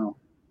 I don't know.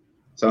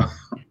 So,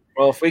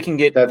 well, if we can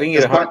get,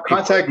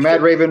 contact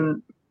Mad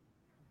Raven.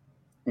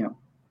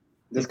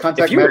 Just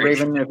contact Mad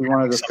Raven if you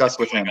want to discuss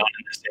with him. In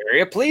this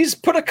area, please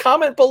put a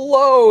comment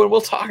below, and we'll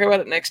talk about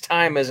it next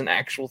time as an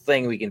actual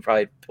thing we can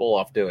probably pull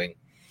off doing.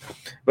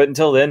 But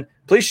until then,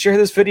 please share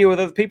this video with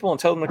other people and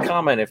tell them to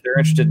comment if they're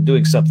interested in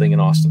doing something in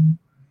Austin.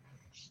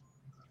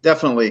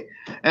 Definitely.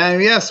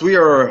 And yes, we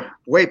are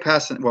way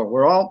past.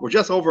 Well, we're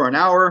just over an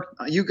hour.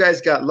 You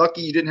guys got lucky.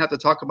 You didn't have to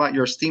talk about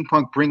your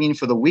steampunk bringing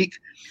for the week.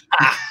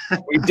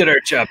 We did our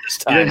job this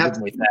time.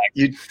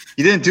 You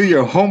didn't do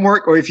your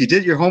homework, or if you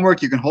did your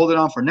homework, you can hold it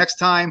on for next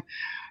time.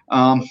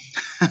 I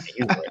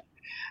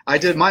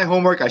did my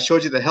homework. I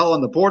showed you the hell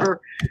on the border,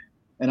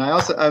 and I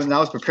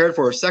was prepared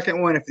for a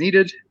second one if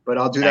needed, but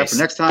I'll do that for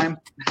next time.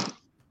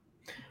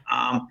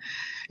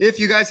 If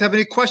you guys have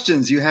any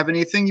questions, you have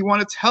anything you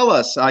want to tell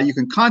us, you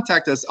can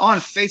contact us on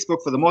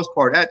Facebook for the most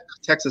part at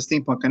Texas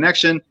Steampunk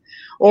Connection,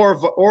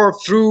 or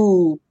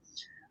through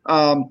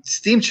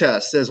Steam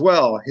Chest as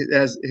well,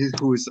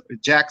 who is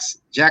Jack's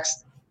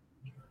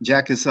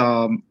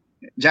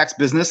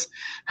business.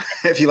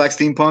 If you like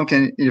steampunk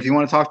and if you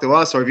want to talk to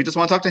us, or if you just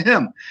want to talk to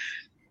him,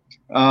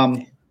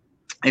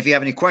 if you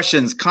have any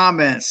questions,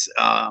 comments,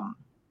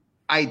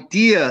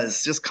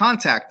 ideas, just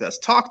contact us,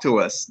 talk to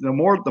us. The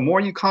more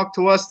you talk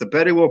to us, the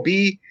better it will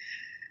be.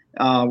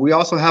 We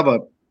also have a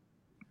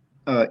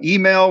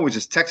email, which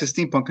is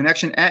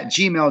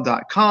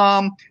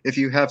texassteampunkconnection@gmail.com. If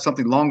you have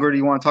something longer that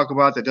you want to talk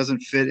about that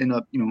doesn't fit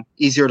in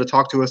easier to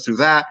talk to us through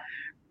that,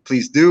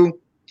 please do.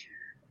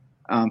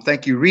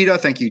 Thank you, Rita.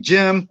 Thank you,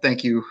 Jim.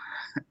 Thank you,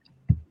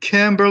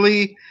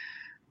 Kimberly,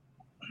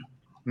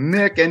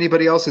 Mick,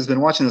 anybody else who's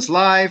been watching this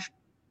live.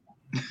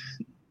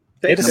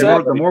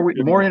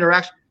 The more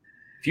interaction.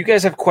 If you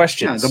guys have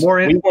questions, we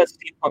want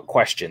steampunk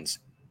questions.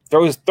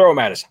 Throw them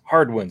at us.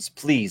 Hard ones,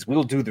 please.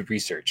 We'll do the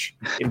research.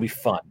 It'll be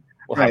fun.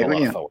 We'll have a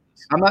lot of fun.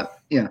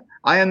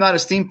 I am not a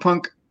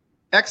steampunk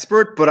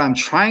expert, but I'm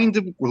trying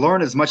to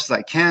learn as much as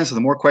I can. So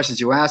the more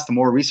questions you ask, the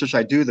more research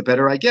I do, the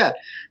better I get.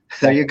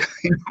 There you go.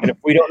 And if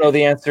we don't know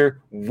the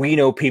answer, we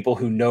know people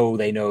who know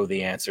they know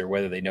the answer,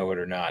 whether they know it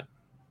or not.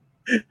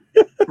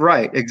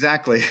 Right,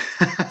 exactly.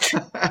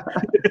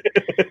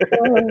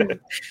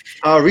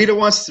 Rita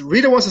wants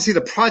to see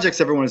the projects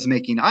everyone is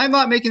making. I'm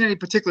not making any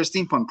particular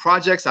steampunk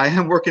projects. I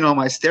am working on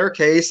my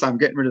staircase. I'm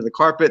getting rid of the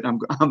carpet. I'm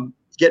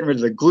getting rid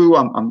of the glue.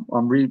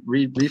 I'm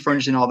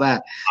refurnishing all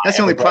that. That's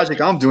the only project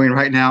I'm doing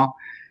right now.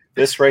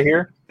 This right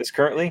here, this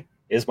currently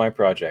is my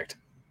project.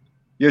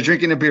 You're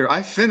drinking a beer.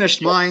 I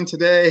finished mine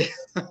today.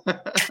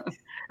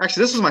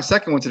 Actually, this was my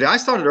second one today. I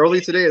started early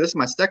today. This is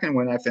my second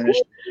one I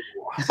finished.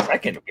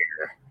 Second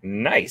beer.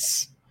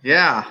 Nice.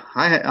 Yeah,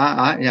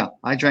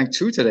 I drank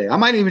 2 today. I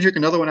might even drink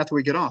another one after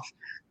we get off.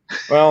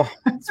 Well,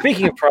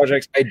 speaking of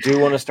projects, I do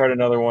want to start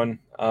another one.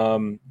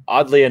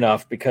 Oddly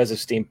enough, because of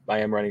Steam, I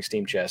am running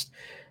Steam Chest.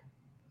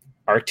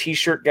 Our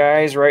T-shirt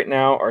guys right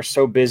now are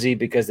so busy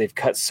because they've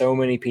cut so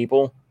many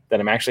people that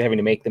I'm actually having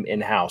to make them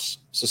in-house.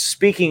 So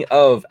speaking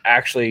of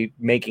actually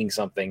making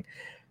something,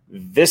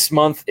 this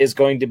month is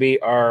going to be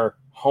our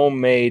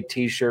homemade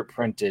T-shirt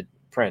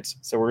prints.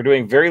 So we're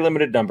doing very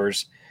limited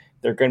numbers.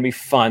 They're going to be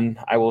fun.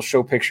 I will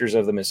show pictures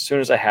of them as soon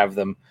as I have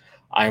them.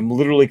 I'm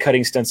literally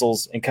cutting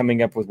stencils and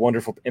coming up with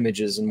wonderful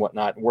images and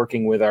whatnot,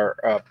 working with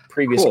our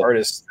previous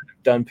artists that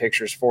have done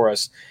pictures for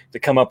us to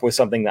come up with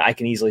something that I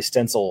can easily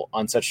stencil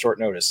on such short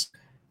notice.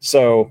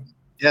 So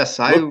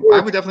yes, I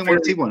would definitely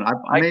want to see one.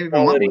 I may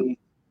even want one.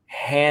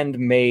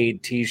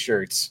 Handmade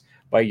T-shirts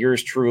by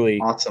yours truly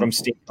from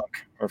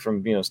Steampunk, or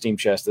from Steam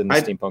Chest and the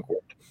Steampunk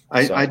world.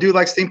 I do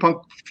like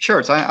steampunk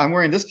shirts. I'm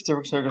wearing this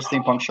particular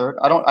steampunk shirt.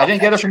 I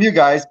didn't get it from you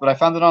guys, but I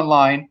found it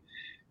online.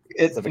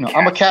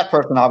 I'm a cat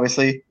person,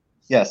 obviously.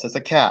 Yes, it's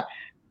a cat.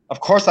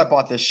 Of course, I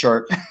bought this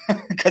shirt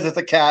because it's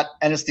a cat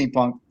and a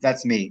steampunk.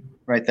 That's me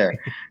right there.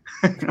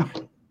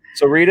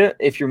 So, Rita,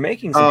 if you're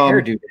making some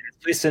hairdo,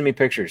 please send me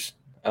pictures,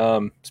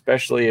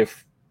 especially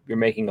if you're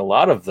making a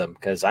lot of them,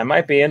 because I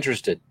might be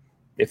interested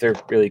if they're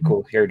really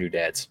cool hairdo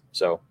dads.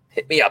 So,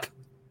 hit me up.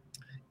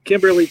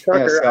 Kimberly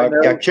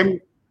Tucker. Yes,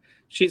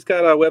 she's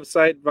got a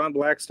website, Von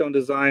Blackstone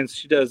Designs.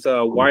 She does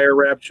wire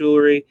wrap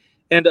jewelry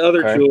and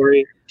other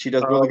jewelry. She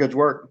does really good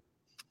work.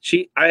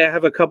 I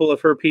have a couple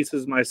of her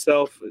pieces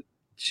myself.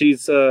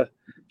 She's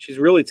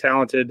really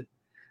talented.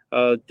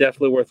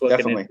 Definitely worth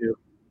looking into.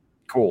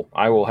 Cool.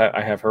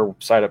 I have her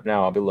site up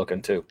now. I'll be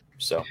looking too.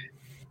 So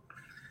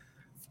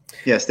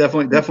yes,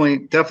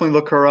 definitely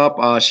look her up.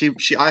 I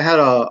had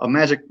a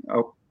magic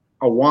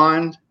a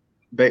wand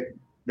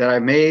that I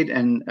made,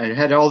 and I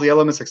had all the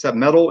elements except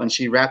metal, and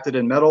she wrapped it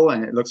in metal,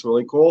 and it looks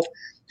really cool.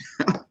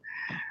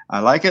 I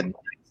like it.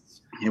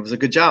 It was a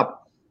good job.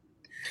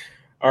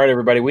 All right,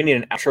 everybody, we need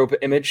an outro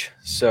image,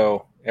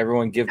 so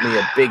everyone give me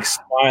a big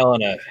smile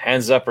and a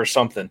hands up or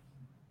something.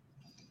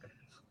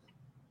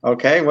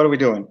 Okay, what are we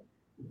doing?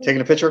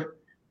 Taking a picture?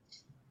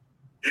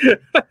 All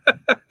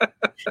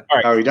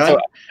right, are we done? So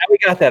now we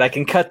got that. I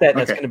can cut that, and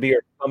that's Okay. going to be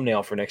our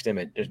thumbnail for next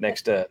image,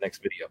 next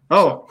video.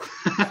 Oh,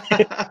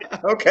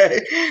 okay.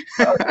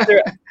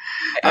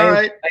 All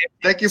right.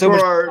 Thank you so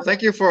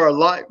for our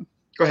live.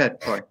 Go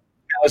ahead. Sorry.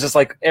 I was just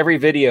like every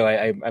video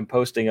I'm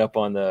posting up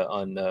on the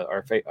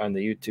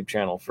YouTube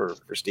channel for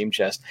Steam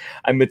Chest.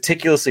 I'm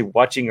meticulously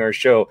watching our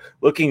show,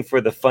 looking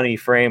for the funny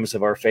frames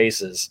of our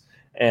faces,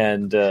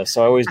 and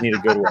so I always need a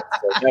good one.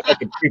 So now if I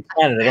can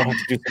pre-plan it, I don't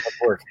have to do so much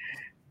work.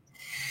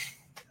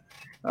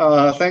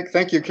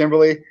 Thank you,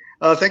 Kimberly.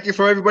 Thank you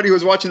for everybody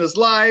who's watching us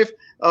live.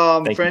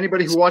 For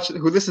anybody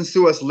who listens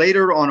to us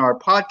later on our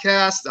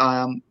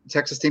podcast,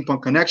 Texas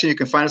Steampunk Connection, you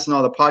can find us on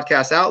all the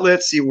podcast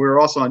outlets. See, we're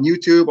also on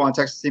YouTube on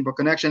Texas Steampunk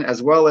Connection,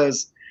 as well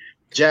as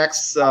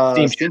Jack's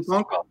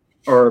Steampunk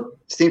or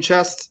Steam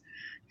Chest.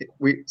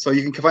 So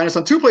you can find us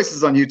on 2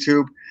 places on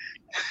YouTube.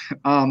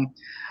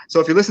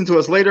 So if you listen to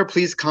us later,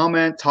 please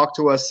comment, talk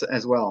to us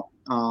as well.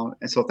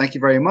 And so thank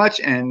you very much.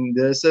 And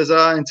this is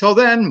until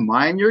then,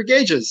 mind your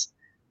gauges.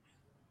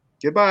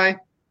 Goodbye.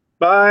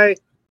 Bye.